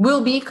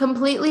will be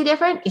completely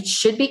different. It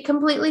should be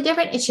completely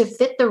different. It should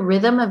fit the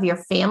rhythm of your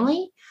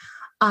family.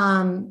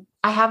 I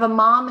have a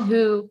mom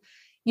who,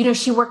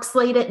 she works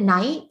late at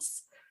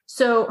nights.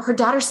 So her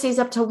daughter stays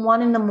up till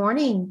 1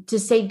 a.m. to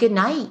say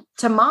goodnight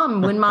to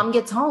mom when mom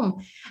gets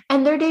home,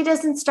 and their day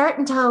doesn't start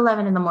until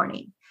 11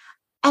 a.m.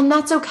 And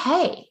that's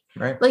okay.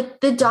 Right.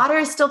 Like the daughter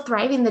is still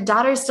thriving. The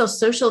daughter is still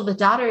social. The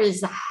daughter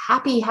is a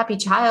happy, happy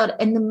child.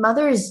 And the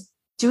mother is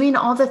doing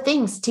all the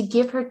things to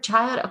give her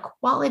child a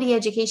quality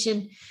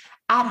education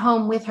at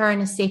home with her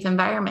in a safe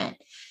environment.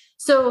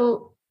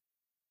 So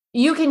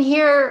you can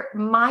hear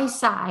my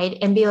side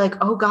and be like,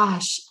 oh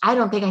gosh, I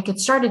don't think I could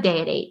start a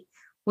day at 8.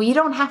 Well, you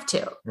don't have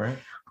to. Right.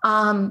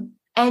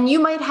 And you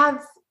might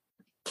have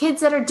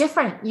kids that are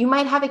different. You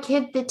might have a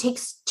kid that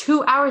takes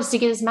 2 hours to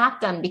get his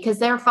math done because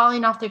they're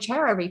falling off their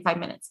chair every 5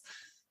 minutes.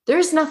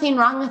 There's nothing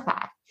wrong with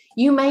that.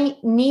 You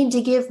might need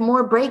to give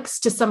more breaks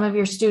to some of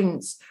your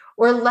students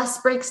or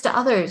less breaks to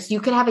others. You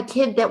could have a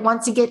kid that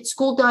wants to get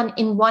school done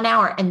in 1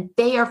 hour and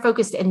they are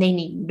focused and they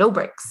need no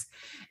breaks.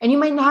 And you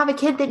might have a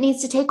kid that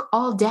needs to take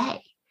all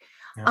day.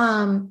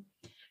 Yeah.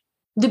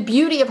 The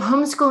beauty of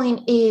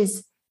homeschooling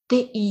is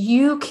that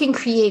you can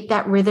create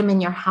that rhythm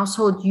in your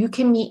household. You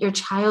can meet your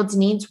child's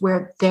needs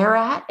where they're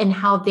at and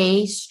how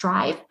they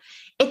strive.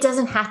 It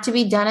doesn't have to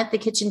be done at the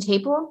kitchen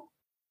table.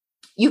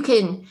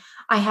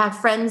 I have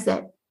friends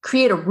that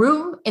create a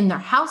room in their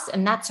house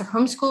and that's a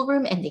homeschool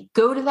room and they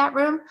go to that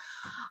room.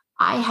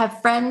 I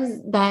have friends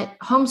that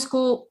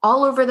homeschool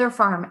all over their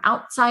farm,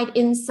 outside,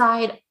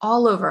 inside,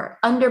 all over,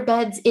 under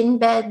beds, in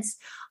beds,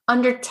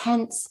 under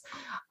tents.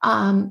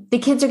 The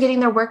kids are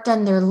getting their work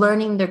done. They're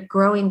learning, they're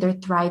growing, they're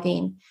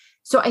thriving.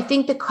 So I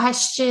think the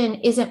question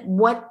isn't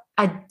what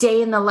a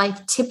day in the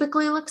life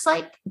typically looks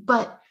like,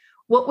 but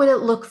what would it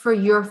look for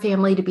your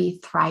family to be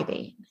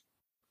thriving?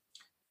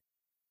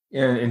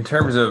 In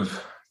terms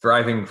of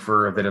thriving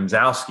for the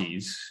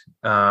Domzalskis,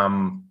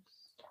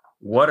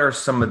 what are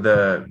some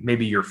of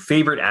maybe your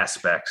favorite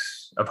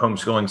aspects of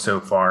homeschooling so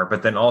far,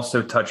 but then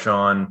also touch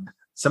on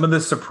some of the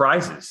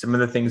surprises, some of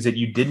the things that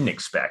you didn't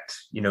expect,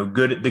 the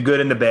good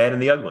and the bad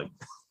and the ugly?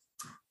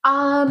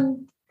 Oh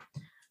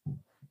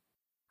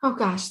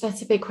gosh,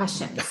 that's a big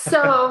question.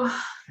 So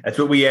that's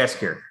what we ask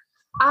here.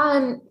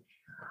 I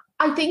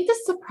think the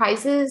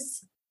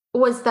surprises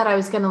was that I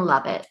was going to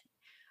love it.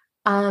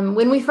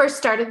 When we first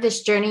started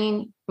this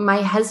journey,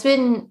 my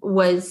husband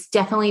was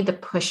definitely the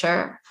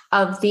pusher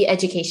of the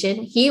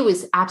education. He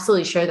was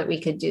absolutely sure that we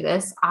could do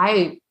this.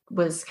 I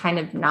was kind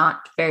of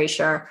not very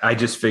sure. I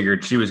just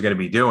figured she was going to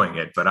be doing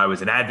it, but I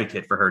was an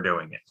advocate for her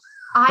doing it.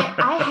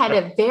 I had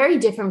a very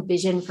different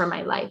vision for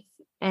my life.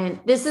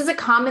 And this is a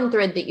common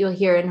thread that you'll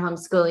hear in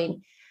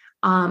homeschooling.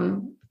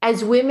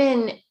 As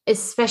women,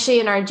 especially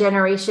in our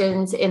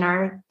generations, in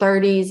our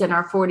 30s and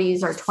our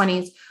 40s, our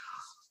 20s,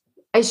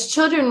 as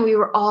children, we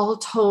were all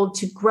told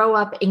to grow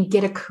up and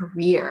get a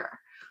career.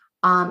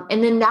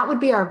 And then that would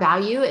be our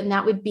value. And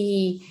that would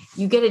be,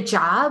 you get a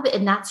job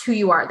and that's who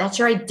you are. That's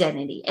your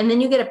identity. And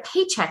then you get a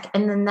paycheck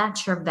and then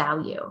that's your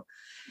value.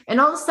 And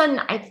all of a sudden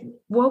I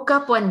woke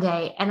up one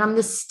day and I'm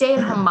the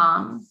stay-at-home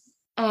mom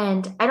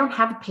and I don't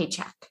have a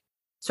paycheck.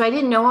 So I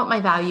didn't know what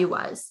my value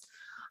was.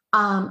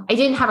 I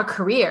didn't have a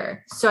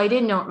career. So I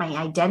didn't know what my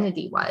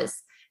identity was.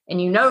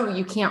 And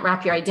you can't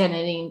wrap your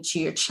identity into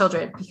your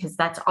children because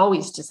that's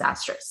always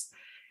disastrous.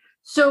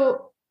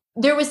 So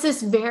there was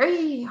this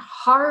very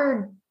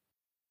hard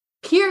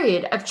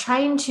period of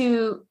trying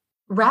to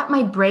wrap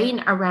my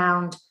brain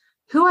around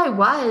who I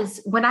was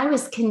when I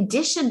was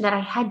conditioned that I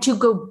had to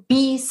go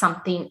be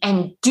something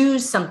and do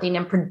something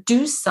and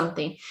produce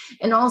something.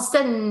 And all of a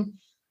sudden,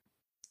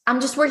 I'm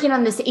just working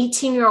on this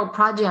 18-year-old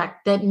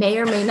project that may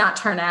or may not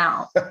turn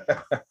out.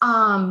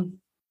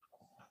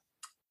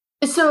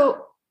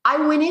 So I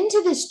went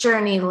into this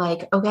journey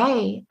like,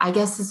 okay, I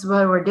guess this is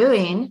what we're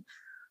doing.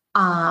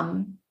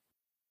 I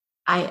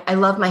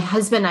love my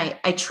husband.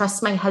 I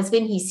trust my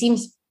husband. He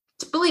seems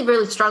to believe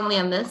really strongly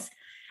on this.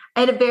 I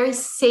had a very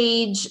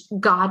sage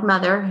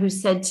godmother who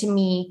said to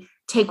me,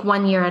 take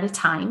 1 year at a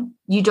time.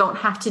 You don't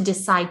have to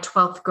decide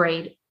 12th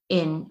grade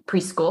in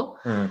preschool.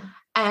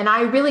 And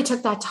I really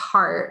took that to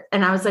heart.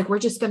 And I was like, we're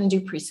just going to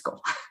do preschool.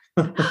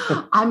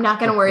 I'm not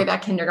going to worry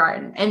about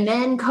kindergarten. And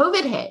then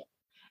COVID hit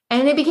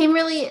and it became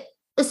really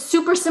a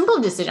super simple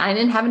decision. I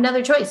didn't have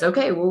another choice.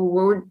 Okay,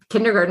 well,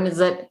 kindergarten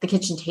is at the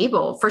kitchen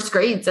table. First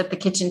grade's at the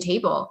kitchen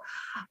table.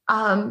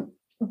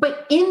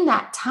 But in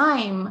that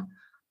time,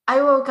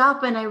 I woke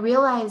up and I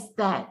realized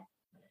that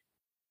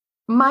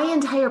my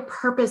entire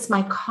purpose,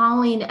 my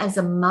calling as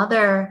a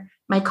mother,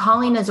 my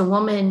calling as a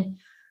woman,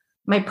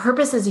 my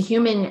purpose as a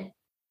human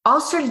all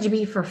started to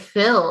be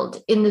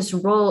fulfilled in this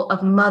role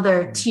of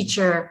mother,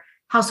 teacher,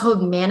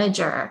 household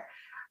manager,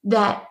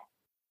 that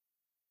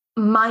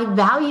my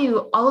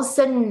value all of a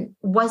sudden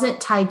wasn't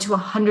tied to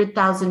 $100,000,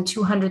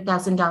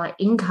 $200,000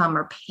 income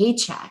or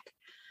paycheck,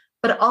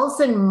 but all of a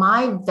sudden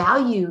my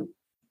value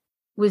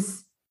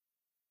was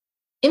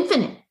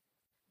infinite,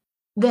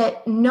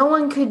 that no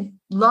one could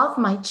love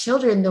my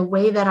children the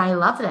way that I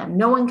love them.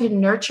 No one could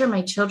nurture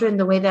my children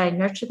the way that I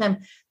nurture them.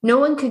 No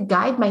one could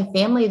guide my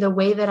family the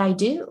way that I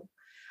do.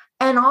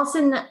 And all of a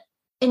sudden,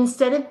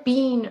 instead of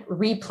being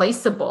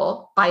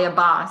replaceable by a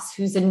boss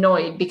who's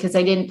annoyed because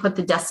I didn't put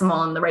the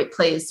decimal in the right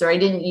place, or I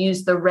didn't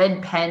use the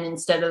red pen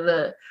instead of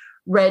the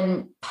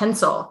red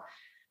pencil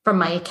from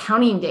my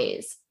accounting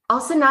days, all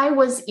of a sudden I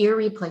was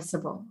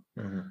irreplaceable.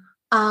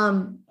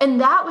 And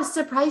that was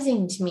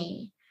surprising to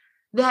me,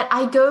 that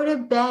I go to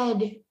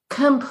bed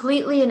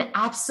completely and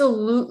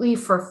absolutely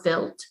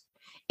fulfilled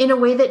in a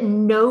way that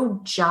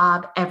no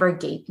job ever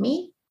gave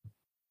me.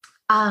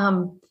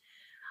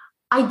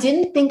 I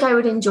didn't think I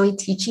would enjoy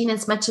teaching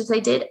as much as I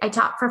did. I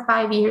taught for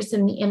 5 years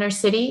in the inner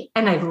city,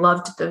 and I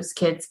loved those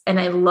kids, and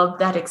I loved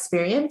that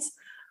experience.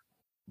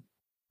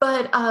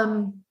 But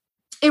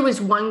it was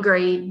one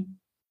grade.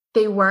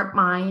 They weren't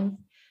mine.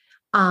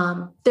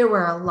 There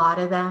were a lot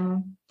of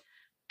them,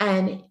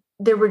 and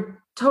there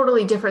were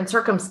totally different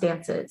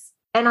circumstances.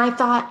 And I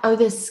thought, oh,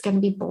 this is going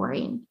to be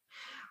boring.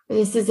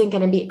 This isn't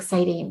going to be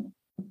exciting.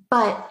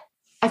 But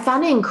I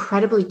found it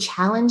incredibly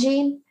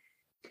challenging,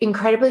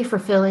 incredibly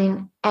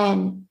fulfilling,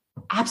 and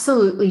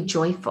absolutely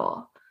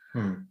joyful.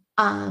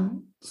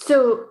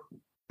 So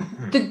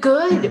the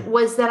good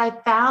was that I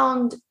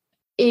found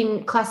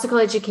in classical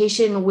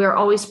education, we're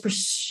always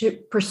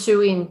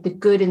pursuing the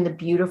good and the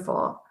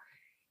beautiful.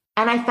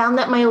 And I found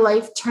that my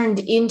life turned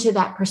into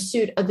that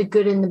pursuit of the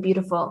good and the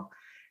beautiful,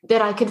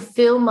 that I could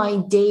fill my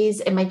days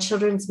and my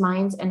children's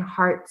minds and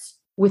hearts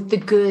with the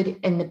good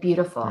and the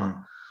beautiful.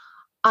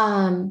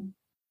 And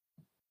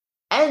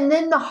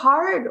then the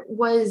hard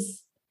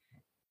was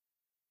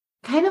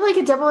kind of like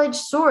a double-edged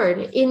sword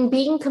in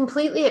being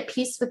completely at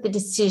peace with the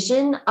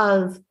decision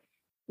of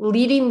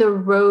leading the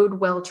road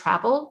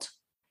well-traveled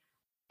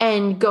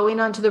and going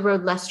onto the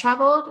road less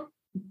traveled.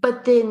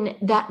 But then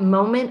that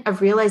moment of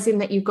realizing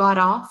that you got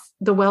off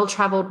the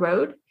well-traveled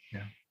road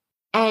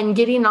and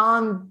getting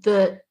on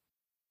the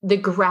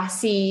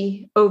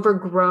grassy,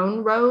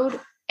 overgrown road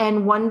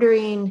and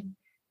wondering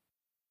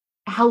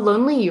how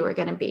lonely you were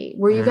going to be.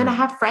 Were you going to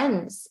have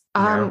friends?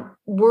 How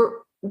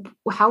were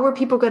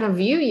people going to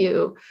view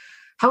you?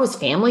 How was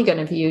family going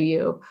to view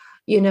you?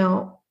 You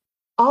know,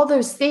 all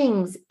those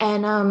things.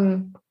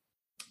 And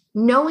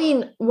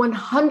knowing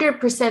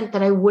 100%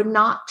 that I would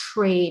not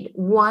trade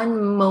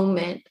one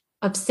moment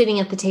of sitting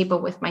at the table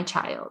with my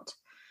child,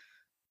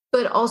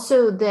 but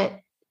also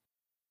that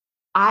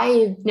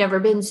I've never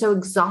been so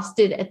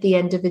exhausted at the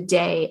end of a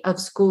day of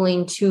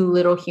schooling two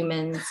little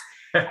humans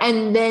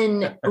and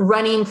then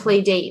running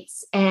play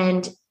dates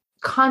and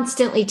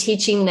constantly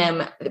teaching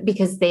them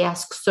because they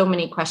ask so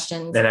many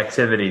questions. And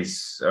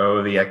activities.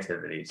 Oh, the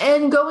activities.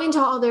 And going to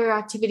all their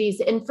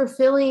activities and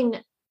fulfilling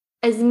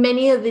as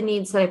many of the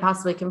needs that I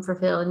possibly can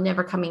fulfill and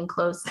never coming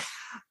close.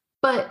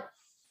 But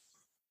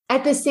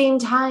at the same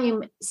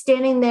time,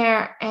 standing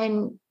there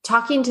and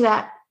talking to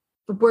that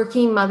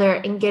working mother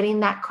and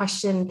getting that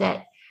question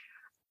that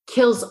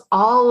kills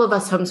all of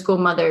us homeschool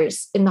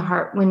mothers in the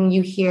heart when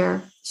you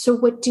hear, so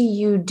what do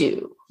you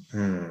do?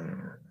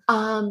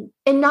 And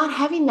not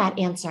having that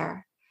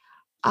answer,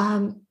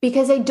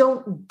 because I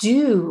don't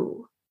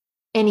do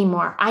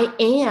anymore. I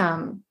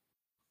am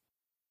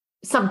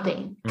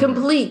something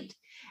complete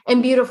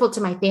and beautiful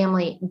to my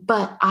family,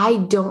 but I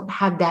don't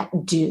have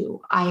that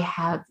do. I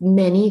have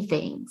many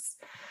things.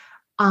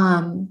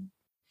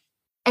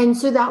 And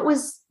so that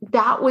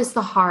was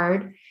the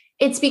hard.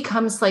 It's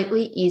become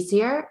slightly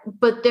easier,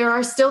 but there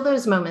are still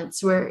those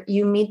moments where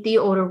you meet the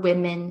older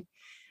women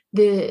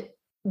that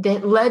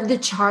led the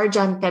charge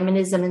on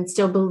feminism and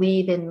still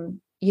believe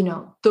in, you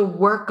know, the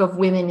work of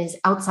women is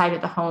outside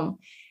of the home,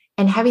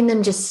 and having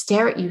them just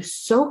stare at you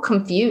so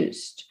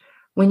confused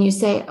when you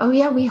say, oh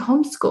yeah, we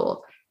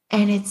homeschool.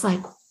 And it's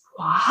like,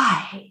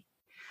 why?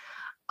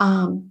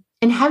 And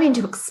having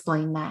to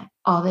explain that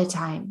all the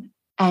time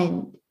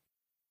and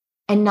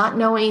not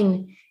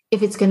knowing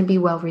if it's going to be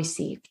well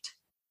received.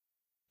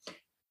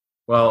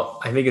 Well,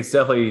 I think it's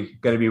definitely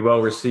going to be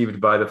well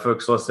received by the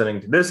folks listening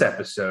to this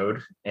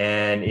episode.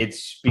 And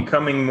it's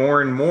becoming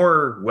more and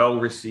more well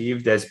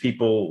received as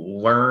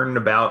people learn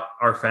about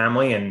our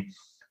family and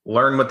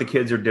learn what the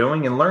kids are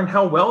doing and learn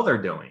how well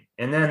they're doing.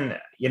 And then,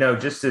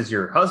 just as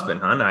your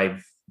husband, hon,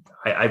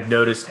 I've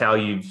noticed how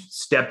you've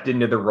stepped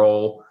into the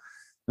role,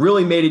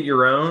 really made it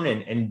your own,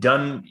 and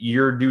done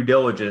your due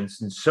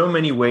diligence in so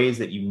many ways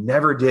that you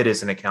never did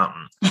as an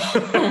accountant.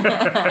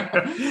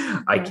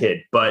 I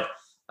kid, but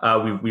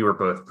we were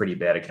both pretty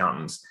bad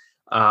accountants.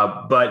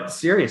 But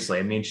seriously,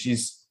 I mean,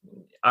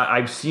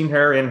 I've seen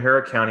her in her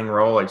accounting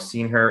role. I've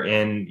seen her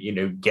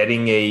in,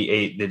 getting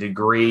the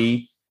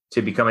degree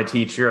to become a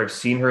teacher. I've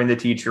seen her in the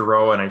teacher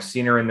role, and I've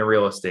seen her in the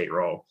real estate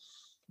role.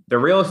 The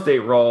real estate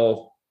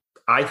role,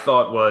 I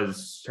thought,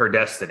 was her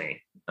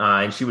destiny.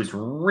 And she was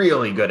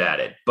really good at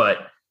it. But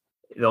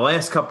the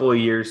last couple of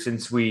years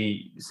since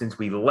we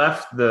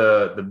left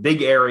the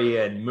big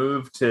area and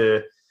moved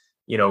to,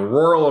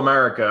 rural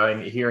America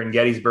and here in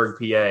Gettysburg,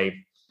 PA,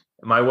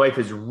 my wife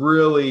has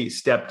really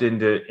stepped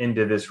into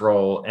this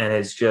role and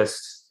has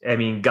just,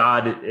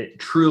 God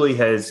truly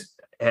has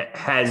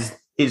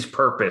his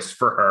purpose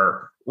for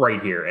her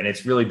right here. And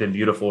it's really been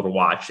beautiful to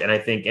watch. And I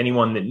think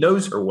anyone that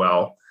knows her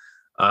well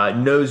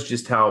knows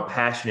just how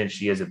passionate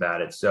she is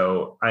about it.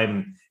 So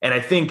I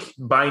think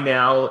by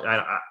now,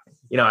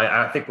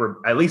 I think we're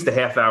at least a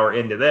half hour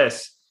into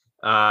this.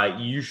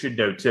 You should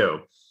know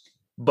too.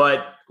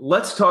 But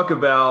let's talk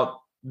about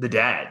the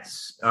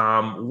dads.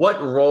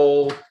 What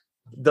role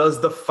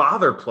does the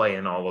father play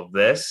in all of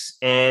this,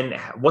 and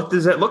what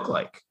does that look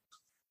like?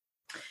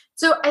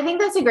 So I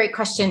think that's a great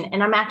question,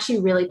 and I'm actually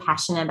really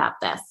passionate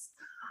about this.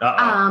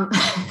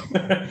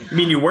 You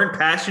mean you weren't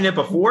passionate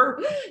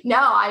before? No,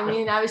 I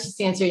was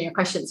just answering your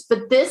questions,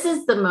 but this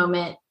is the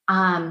moment.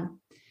 I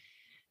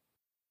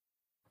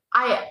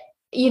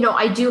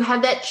do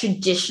have that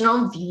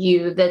traditional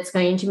view that's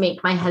going to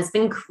make my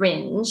husband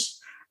cringe,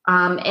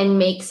 and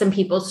make some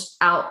people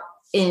out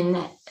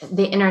in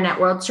the internet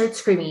world start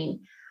screaming.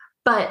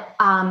 But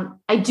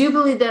I do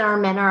believe that our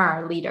men are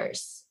our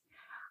leaders.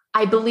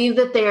 I believe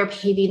that they are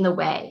paving the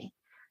way.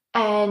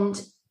 And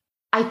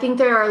I think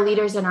there are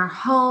leaders in our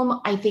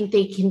home. I think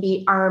they can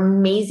be our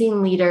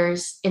amazing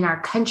leaders in our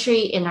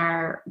country, in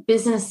our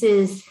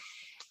businesses,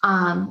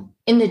 in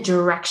the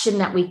direction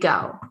that we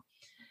go.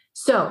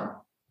 So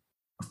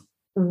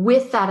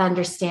with that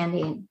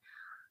understanding,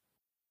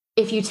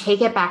 if you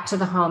take it back to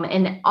the home,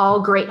 and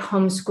all great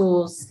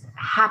homeschools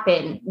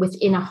happen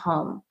within a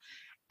home,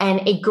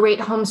 and a great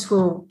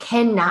homeschool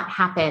cannot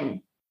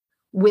happen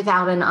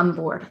without an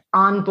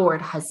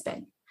on-board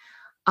husband.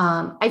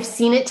 I've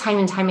seen it time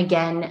and time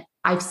again.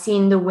 I've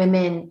seen the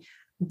women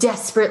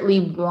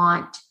desperately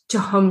want to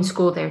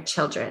homeschool their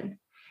children,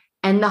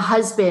 and the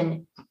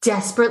husband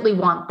desperately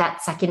want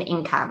that second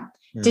income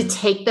to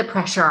take the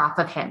pressure off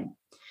of him.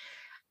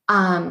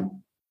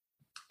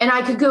 And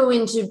I could go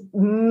into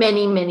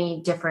many,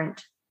 many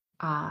different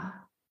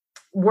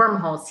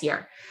wormholes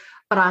here,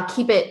 but I'll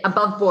keep it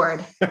above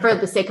board for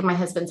the sake of my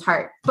husband's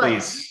heart. But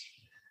please.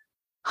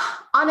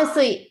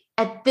 Honestly,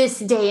 at this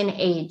day and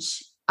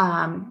age,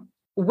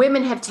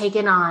 women have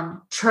taken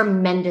on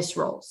tremendous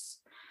roles.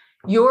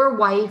 Your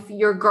wife,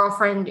 your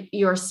girlfriend,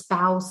 your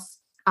spouse,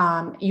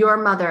 your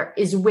mother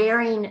is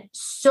wearing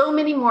so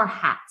many more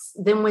hats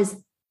than was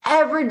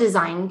ever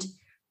designed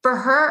for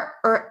her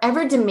or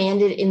ever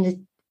demanded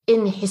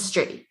in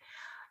history.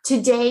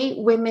 Today,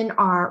 women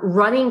are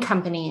running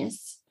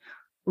companies,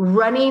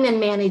 running and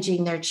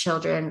managing their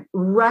children,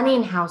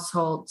 running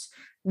households.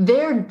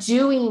 They're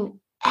doing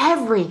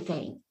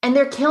everything, and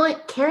they're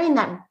carrying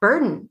that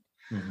burden.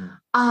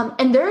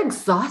 And they're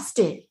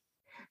exhausted.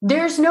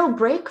 There's no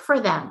break for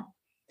them.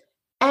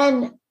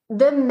 And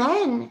the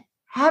men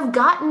have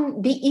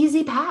gotten the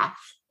easy path.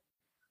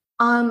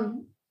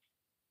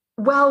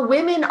 While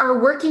women are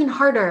working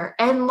harder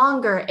and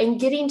longer and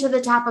getting to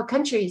the top of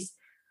companies,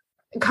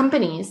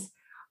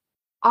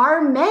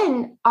 our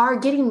men are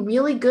getting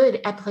really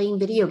good at playing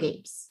video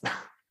games.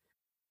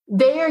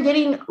 They are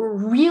getting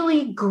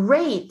really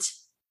great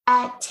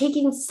at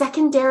taking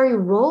secondary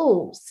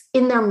roles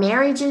in their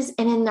marriages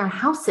and in their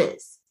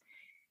houses.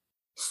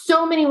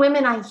 So many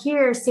women I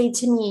hear say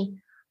to me,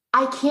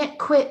 I can't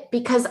quit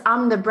because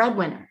I'm the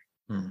breadwinner.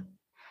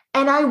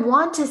 And I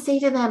want to say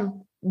to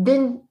them,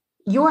 then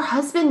your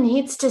husband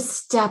needs to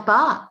step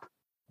up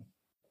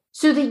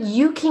so that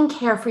you can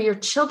care for your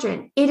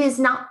children. It is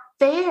not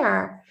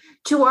fair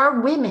to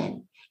our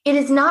women. It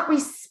is not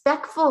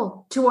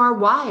respectful to our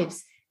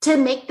wives to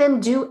make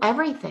them do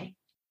everything.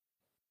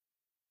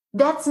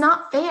 That's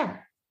not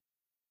fair.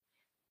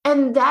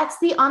 And that's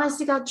the honest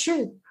to God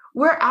truth.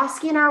 We're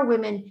asking our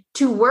women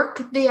to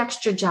work the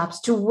extra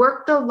jobs, to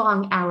work the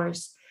long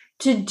hours,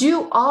 to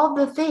do all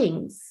the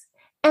things,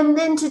 and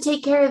then to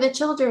take care of the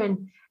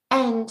children.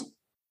 And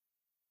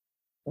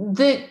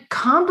the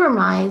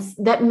compromise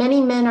that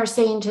many men are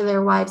saying to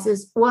their wives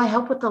is, well, I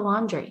help with the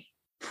laundry.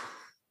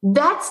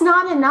 That's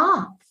not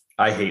enough.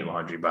 I hate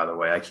laundry, by the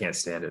way. I can't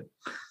stand it.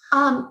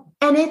 And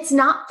it's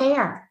not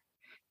fair.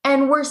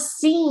 And we're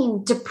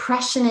seeing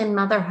depression in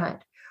motherhood.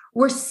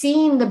 We're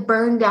seeing the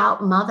burned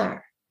out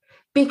mother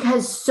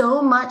because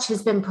so much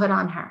has been put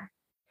on her.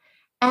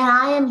 And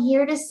I am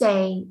here to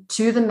say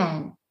to the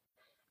men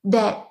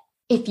that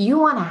if you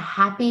want a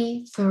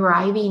happy,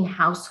 thriving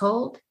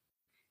household,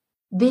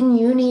 then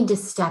you need to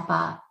step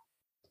up.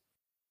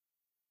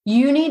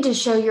 You need to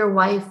show your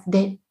wife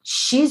that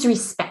she's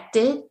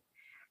respected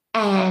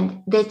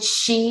and that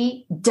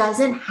she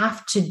doesn't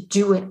have to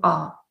do it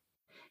all,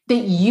 that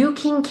you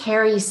can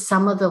carry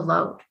some of the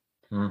load.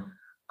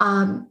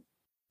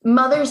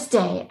 Mother's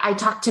Day, I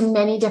talked to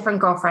many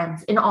different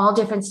girlfriends in all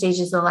different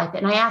stages of life,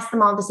 and I asked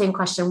them all the same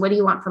question: what do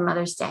you want for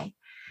Mother's Day?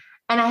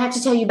 And I have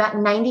to tell you, about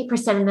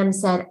 90% of them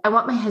said, I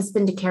want my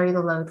husband to carry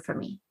the load for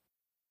me.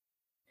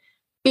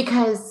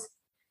 Because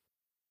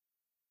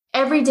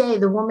every day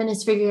the woman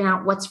is figuring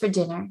out what's for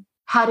dinner,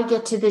 how to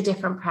get to the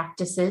different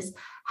practices,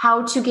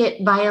 how to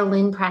get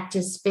violin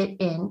practice fit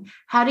in,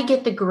 how to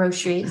get the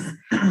groceries,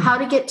 how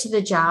to get to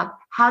the job,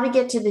 how to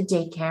get to the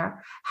daycare,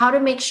 how to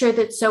make sure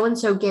that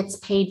so-and-so gets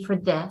paid for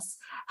this,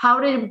 how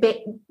to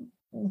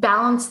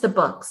balance the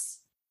books.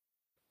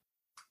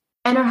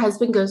 And her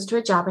husband goes to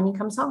a job and he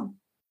comes home.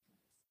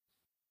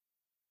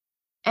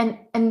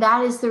 And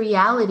that is the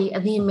reality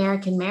of the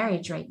American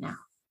marriage right now.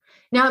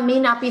 Now, it may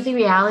not be the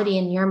reality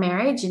in your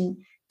marriage, and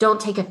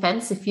don't take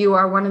offense if you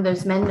are one of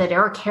those men that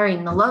are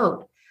carrying the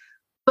load.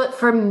 But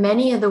for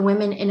many of the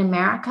women in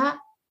America,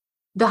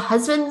 the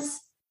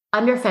husbands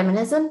under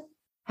feminism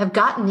have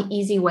gotten the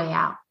easy way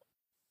out.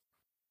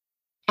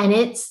 And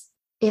it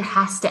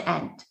has to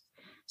end.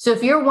 So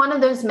if you're one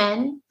of those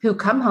men who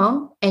come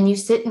home and you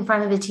sit in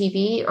front of the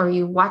TV, or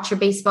you watch your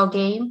baseball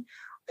game,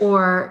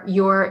 or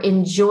you're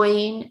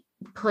enjoying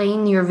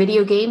playing your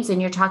video games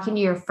and you're talking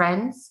to your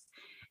friends,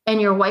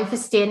 and your wife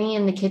is standing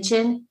in the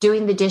kitchen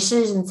doing the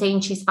dishes and saying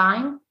she's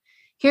fine,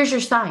 here's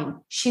your sign.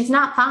 She's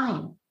not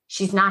fine.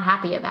 She's not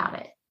happy about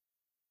it.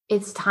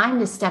 It's time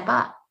to step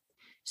up.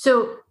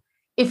 So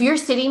if you're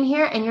sitting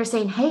here and you're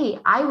saying, hey,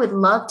 I would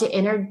love to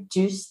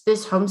introduce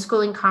this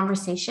homeschooling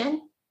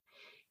conversation,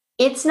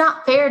 it's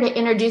not fair to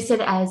introduce it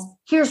as,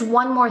 here's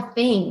one more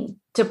thing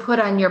to put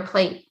on your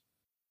plate.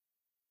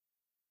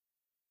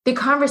 The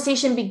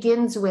conversation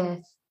begins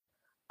with,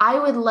 I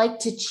would like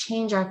to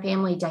change our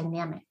family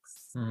dynamics.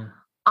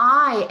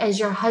 I, as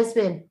your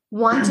husband,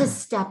 want to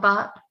step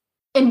up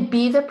and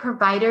be the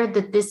provider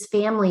that this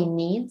family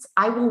needs.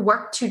 I will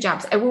work 2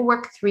 jobs. I will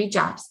work 3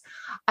 jobs.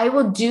 I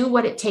will do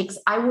what it takes.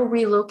 I will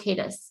relocate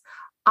us.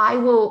 I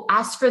will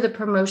ask for the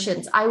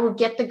promotions. I will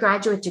get the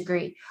graduate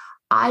degree.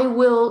 I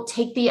will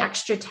take the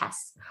extra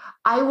tests.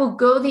 I will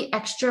go the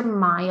extra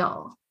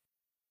mile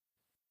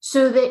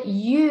so that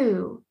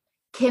you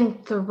can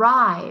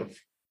thrive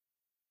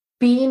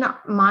being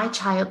my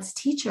child's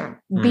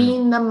teacher,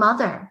 being the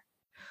mother.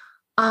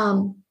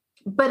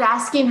 But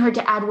asking her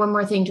to add one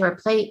more thing to her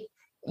plate,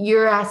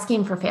 you're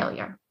asking for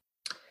failure.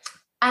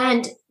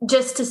 And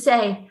just to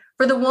say,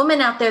 for the woman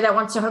out there that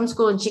wants to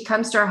homeschool and she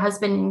comes to her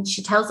husband and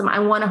she tells him, I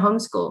want to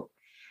homeschool.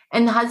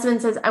 And the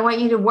husband says, I want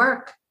you to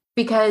work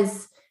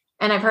because,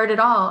 and I've heard it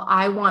all,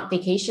 I want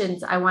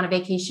vacations. I want a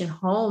vacation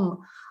home.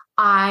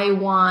 I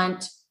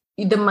want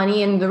the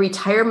money in the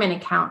retirement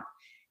account.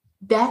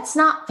 That's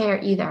not fair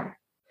either.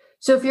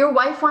 So if your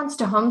wife wants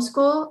to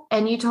homeschool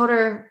and you told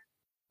her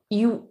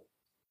you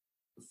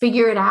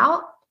figure it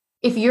out,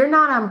 if you're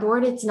not on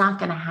board, it's not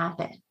going to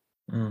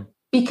happen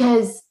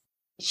because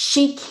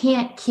she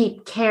can't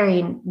keep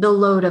carrying the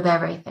load of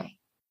everything.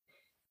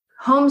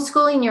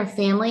 Homeschooling your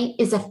family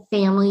is a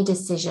family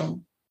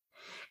decision.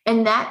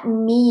 And that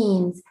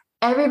means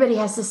everybody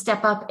has to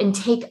step up and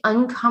take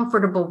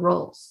uncomfortable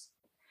roles.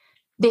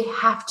 They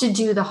have to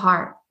do the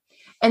hard.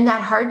 And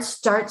that hard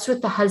starts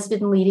with the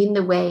husband leading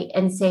the way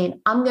and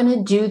saying, I'm going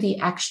to do the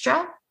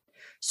extra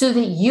so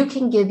that you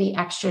can give the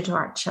extra to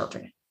our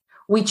children.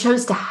 We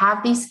chose to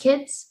have these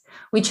kids.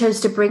 We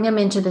chose to bring them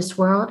into this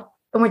world,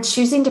 and we're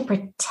choosing to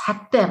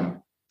protect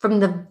them from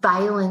the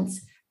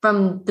violence,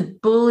 from the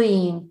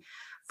bullying,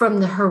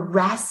 from the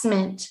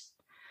harassment,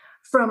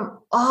 from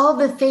all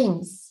the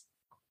things.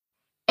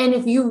 And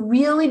if you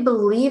really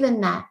believe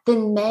in that,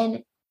 then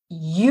men,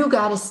 you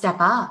got to step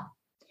up.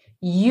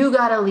 You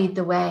got to lead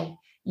the way.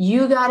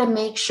 You got to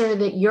make sure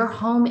that your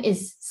home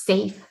is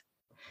safe.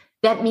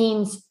 That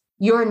means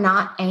you're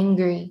not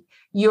angry.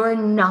 You're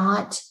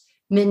not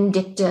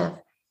vindictive.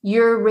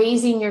 You're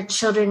raising your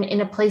children in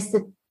a place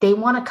that they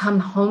want to come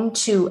home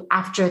to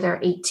after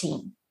they're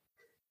 18.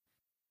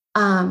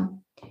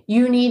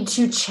 You need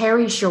to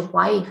cherish your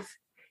wife.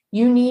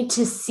 You need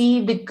to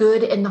see the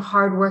good and the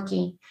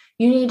hardworking.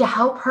 You need to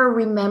help her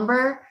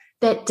remember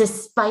that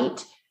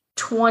despite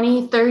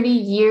 20, 30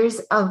 years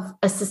of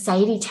a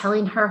society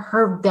telling her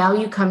her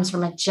value comes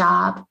from a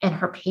job and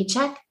her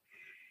paycheck,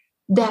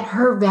 that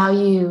her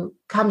value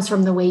comes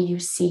from the way you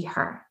see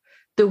her,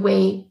 the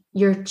way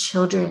your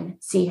children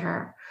see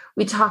her.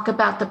 We talk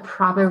about the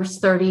Proverbs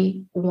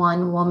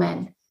 31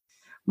 woman,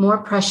 more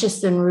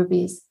precious than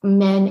rubies.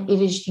 Men,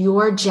 it is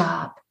your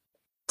job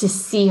to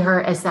see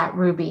her as that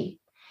ruby.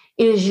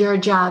 It is your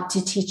job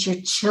to teach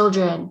your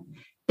children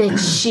that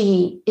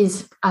she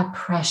is a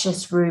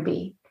precious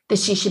ruby, that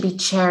she should be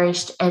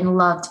cherished and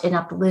loved and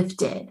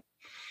uplifted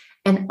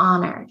and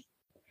honored.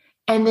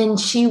 And then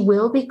she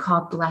will be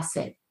called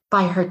blessed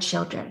by her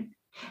children.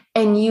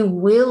 And you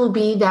will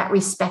be that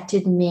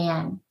respected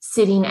man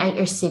sitting at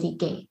your city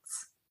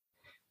gates.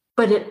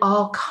 But it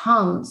all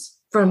comes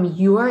from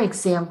your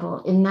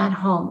example in that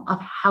home of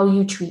how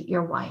you treat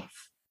your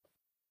wife.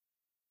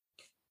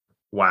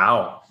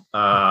 Wow.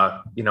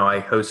 I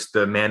host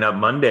the Man Up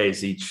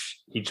Mondays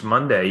each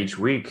Monday, each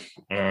week.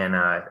 And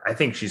I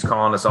think she's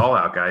calling us all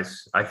out,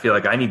 guys. I feel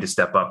like I need to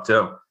step up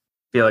too.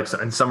 I feel like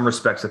in some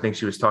respects, I think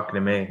she was talking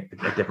to me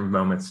at different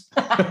moments.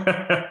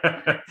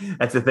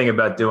 That's the thing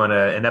about doing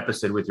an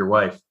episode with your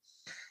wife.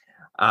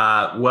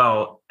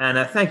 Well,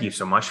 Anna, thank you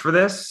so much for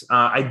this.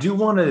 I do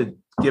want to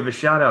give a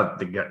shout out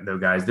though,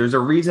 guys. There's a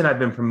reason I've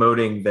been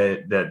promoting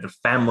the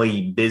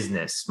family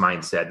business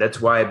mindset.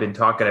 That's why I've been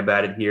talking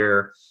about it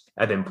here.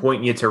 I've been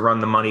pointing you to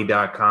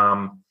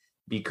runthemoney.com,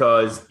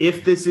 because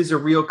if this is a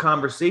real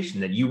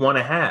conversation that you want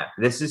to have,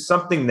 this is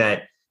something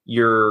that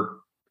you're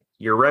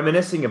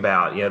reminiscing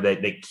about,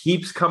 that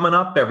keeps coming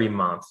up every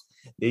month.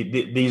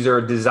 These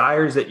are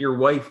desires that your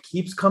wife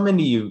keeps coming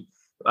to you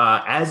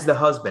as the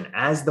husband,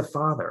 as the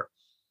father.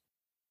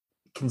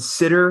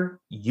 Consider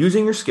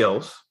using your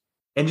skills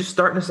and just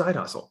starting a side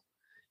hustle.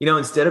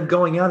 Instead of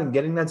going out and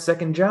getting that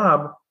second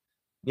job,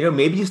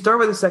 maybe you start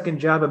with a second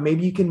job, but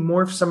maybe you can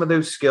morph some of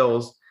those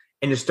skills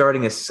into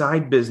starting a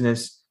side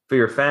business for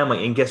your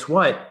family. And guess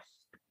what?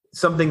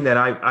 Something that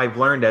I've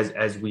learned as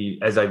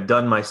I've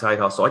done my side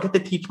hustle, I get to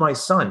teach my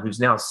son, who's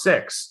now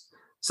 6,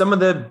 some of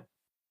the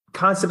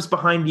concepts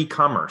behind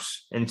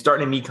e-commerce and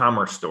starting an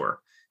e-commerce store,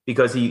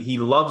 because he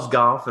loves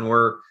golf, and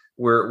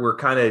we're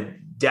kind of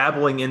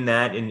dabbling in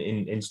that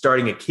in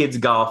starting a kids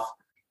golf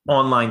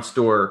online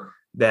store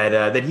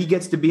that he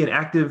gets to be an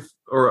active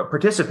or a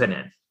participant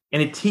in.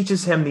 And it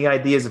teaches him the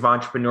ideas of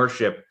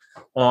entrepreneurship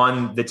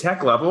on the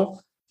tech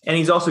level. And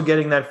he's also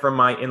getting that from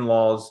my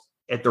in-laws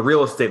at the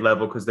real estate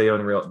level, because they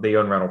own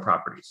rental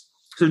properties.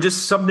 So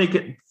just something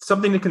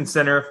to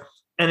consider.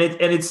 And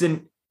it's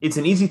an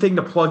easy thing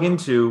to plug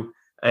into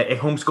a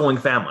homeschooling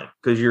family,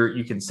 because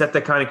you can set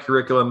that kind of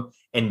curriculum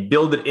and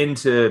build it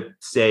into,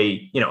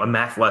 say, a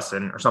math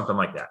lesson or something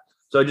like that.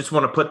 So I just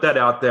want to put that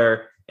out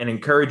there and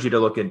encourage you to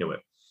look into it.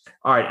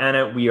 All right,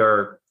 Anna, we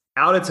are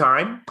out of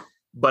time,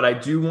 but I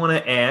do want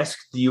to ask,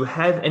 do you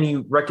have any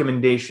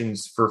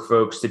recommendations for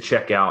folks to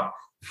check out?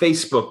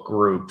 Facebook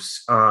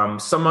groups,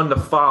 someone to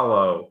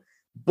follow,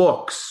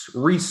 books,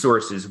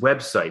 resources,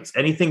 websites,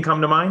 anything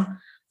come to mind?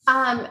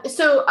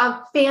 So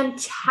a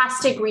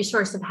fantastic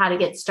resource of how to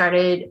get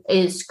started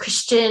is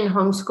Christian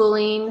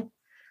Homeschoolers.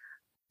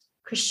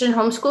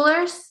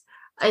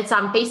 It's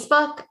on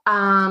Facebook.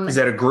 Is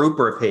that a group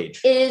or a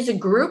page? It is a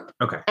group.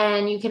 Okay.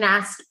 And you can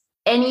ask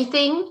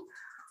anything.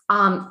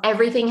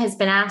 Everything has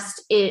been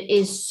asked. It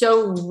is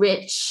so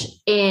rich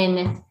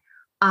in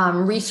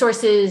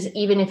resources.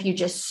 Even if you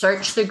just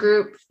search the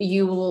group,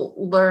 you will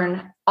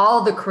learn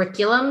all the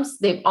curriculums.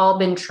 They've all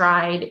been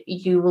tried.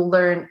 You will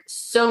learn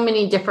so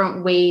many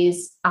different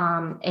ways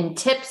and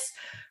tips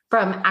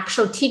from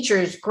actual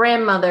teachers,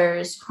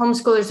 grandmothers,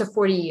 homeschoolers of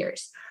 40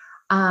 years.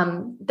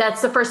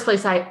 That's the first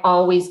place I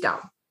always go.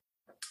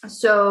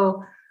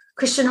 So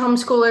Christian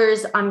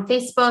Homeschoolers on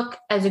Facebook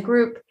as a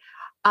group.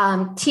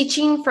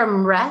 Teaching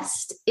from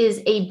Rest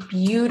is a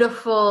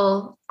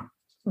beautiful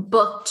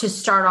book to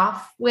start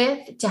off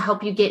with, to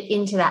help you get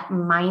into that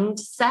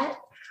mindset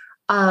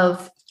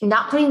of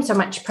not putting so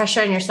much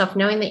pressure on yourself,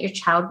 knowing that your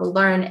child will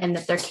learn and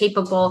that they're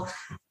capable,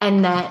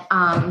 and that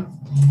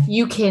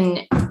you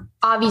can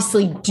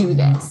obviously do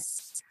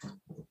this.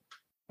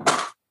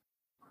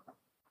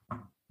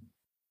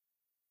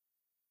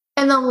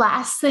 And the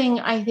last thing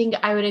I think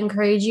I would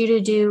encourage you to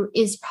do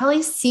is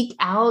probably seek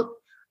out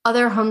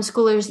other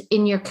homeschoolers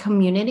in your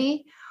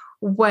community,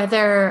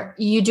 whether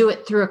you do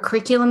it through a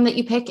curriculum that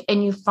you pick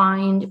and you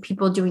find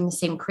people doing the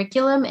same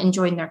curriculum and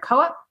join their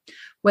co-op,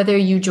 whether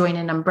you join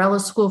an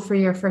umbrella school for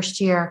your first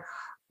year,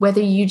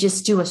 whether you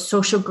just do a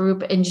social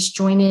group and just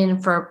join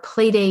in for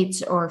play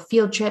dates or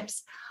field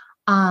trips,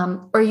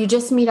 or you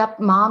just meet up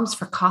moms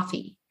for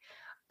coffee.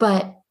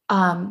 But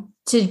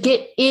to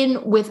get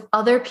in with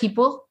other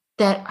people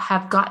that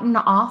have gotten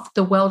off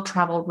the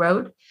well-traveled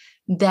road,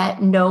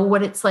 that know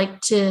what it's like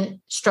to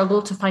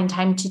struggle to find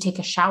time to take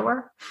a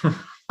shower,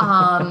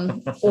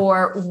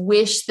 or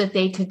wish that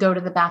they could go to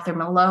the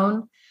bathroom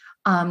alone.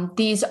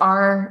 These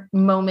are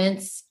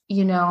moments,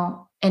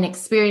 and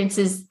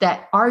experiences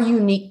that are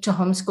unique to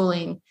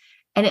homeschooling.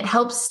 And it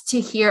helps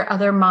to hear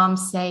other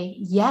moms say,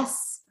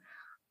 yes,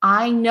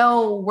 I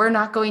know we're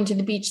not going to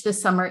the beach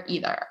this summer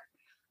either.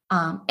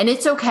 And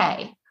it's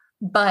okay,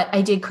 but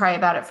I did cry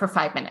about it for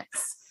 5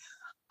 minutes.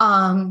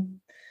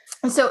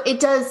 So it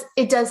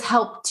does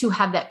help to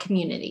have that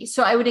community.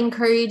 So I would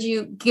encourage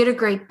you, get a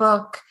great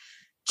book,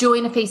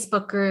 join a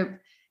Facebook group,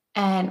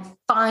 and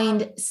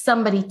find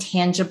somebody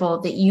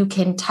tangible that you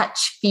can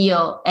touch,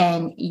 feel,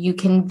 and you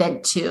can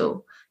vent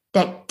to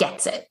that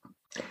gets it.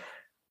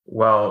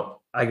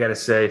 Well, I got to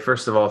say,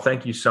 first of all,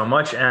 thank you so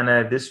much,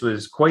 Anna. This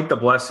was quite the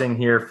blessing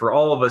here for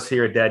all of us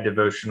here at Dad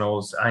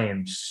Devotionals. I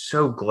am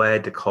so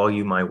glad to call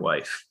you my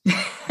wife.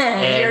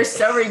 You're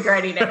so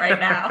regretting it right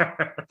now.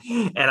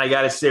 And I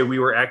got to say, we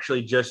were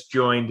actually just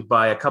joined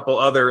by a couple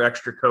other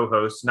extra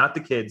co-hosts, not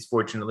the kids,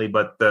 fortunately,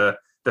 but the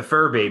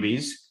fur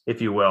babies, if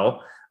you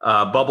will.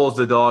 Bubbles,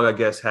 the dog, I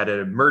guess, had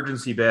an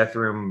emergency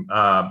bathroom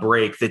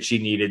break that she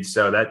needed.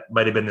 So that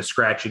might have been the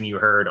scratching you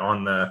heard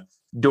on the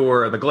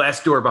door, the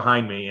glass door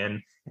behind me.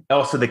 And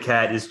Elsa the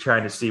cat is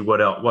trying to see what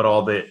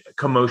all the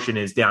commotion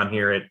is down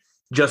here at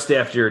just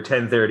after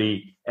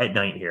 10:30 at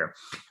night here.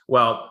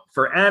 Well,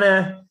 for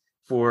Anna,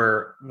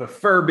 for the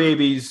fur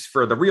babies,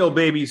 for the real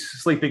babies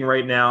sleeping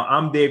right now,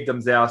 I'm Dave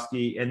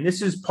Domzalski, and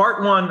this is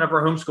part 1 of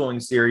our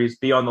homeschooling series.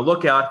 Be on the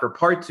lookout for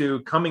part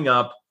 2 coming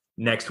up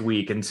next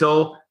week.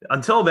 Until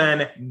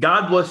then,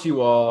 God bless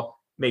you all.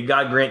 May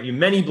God grant you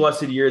many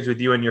blessed years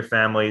with you and your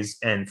families,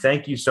 and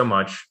thank you so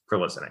much for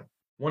listening.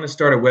 Want to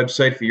start a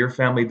website for your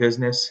family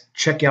business?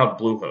 Check out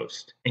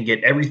Bluehost and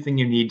get everything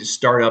you need to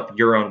start up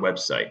your own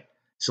website.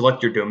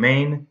 Select your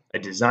domain, a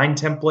design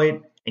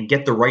template, and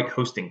get the right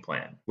hosting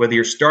plan. Whether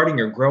you're starting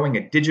or growing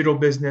a digital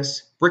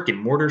business, brick and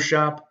mortar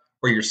shop,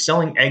 or you're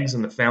selling eggs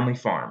on the family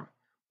farm,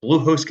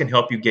 Bluehost can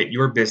help you get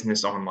your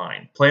business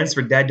online. Plans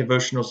for Dad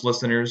Devotionals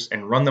listeners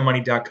and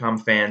RunTheMoney.com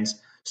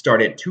fans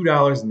start at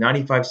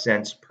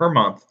 $2.95 per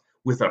month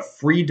with a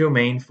free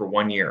domain for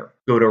 1 year.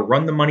 Go to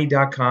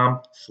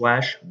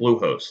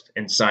runthemoney.com/Bluehost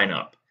and sign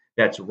up.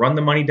 That's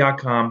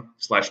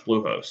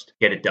runthemoney.com/Bluehost.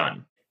 Get it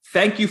done.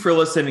 Thank you for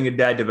listening to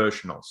Dad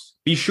Devotionals.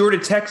 Be sure to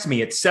text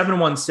me at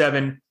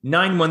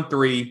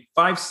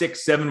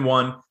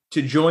 717-913-5671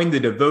 to join the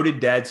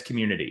Devoted Dads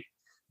community.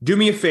 Do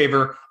me a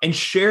favor and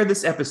share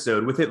this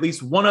episode with at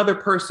least one other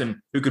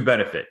person who could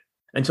benefit.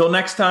 Until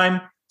next time,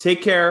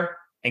 take care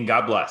and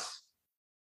God bless.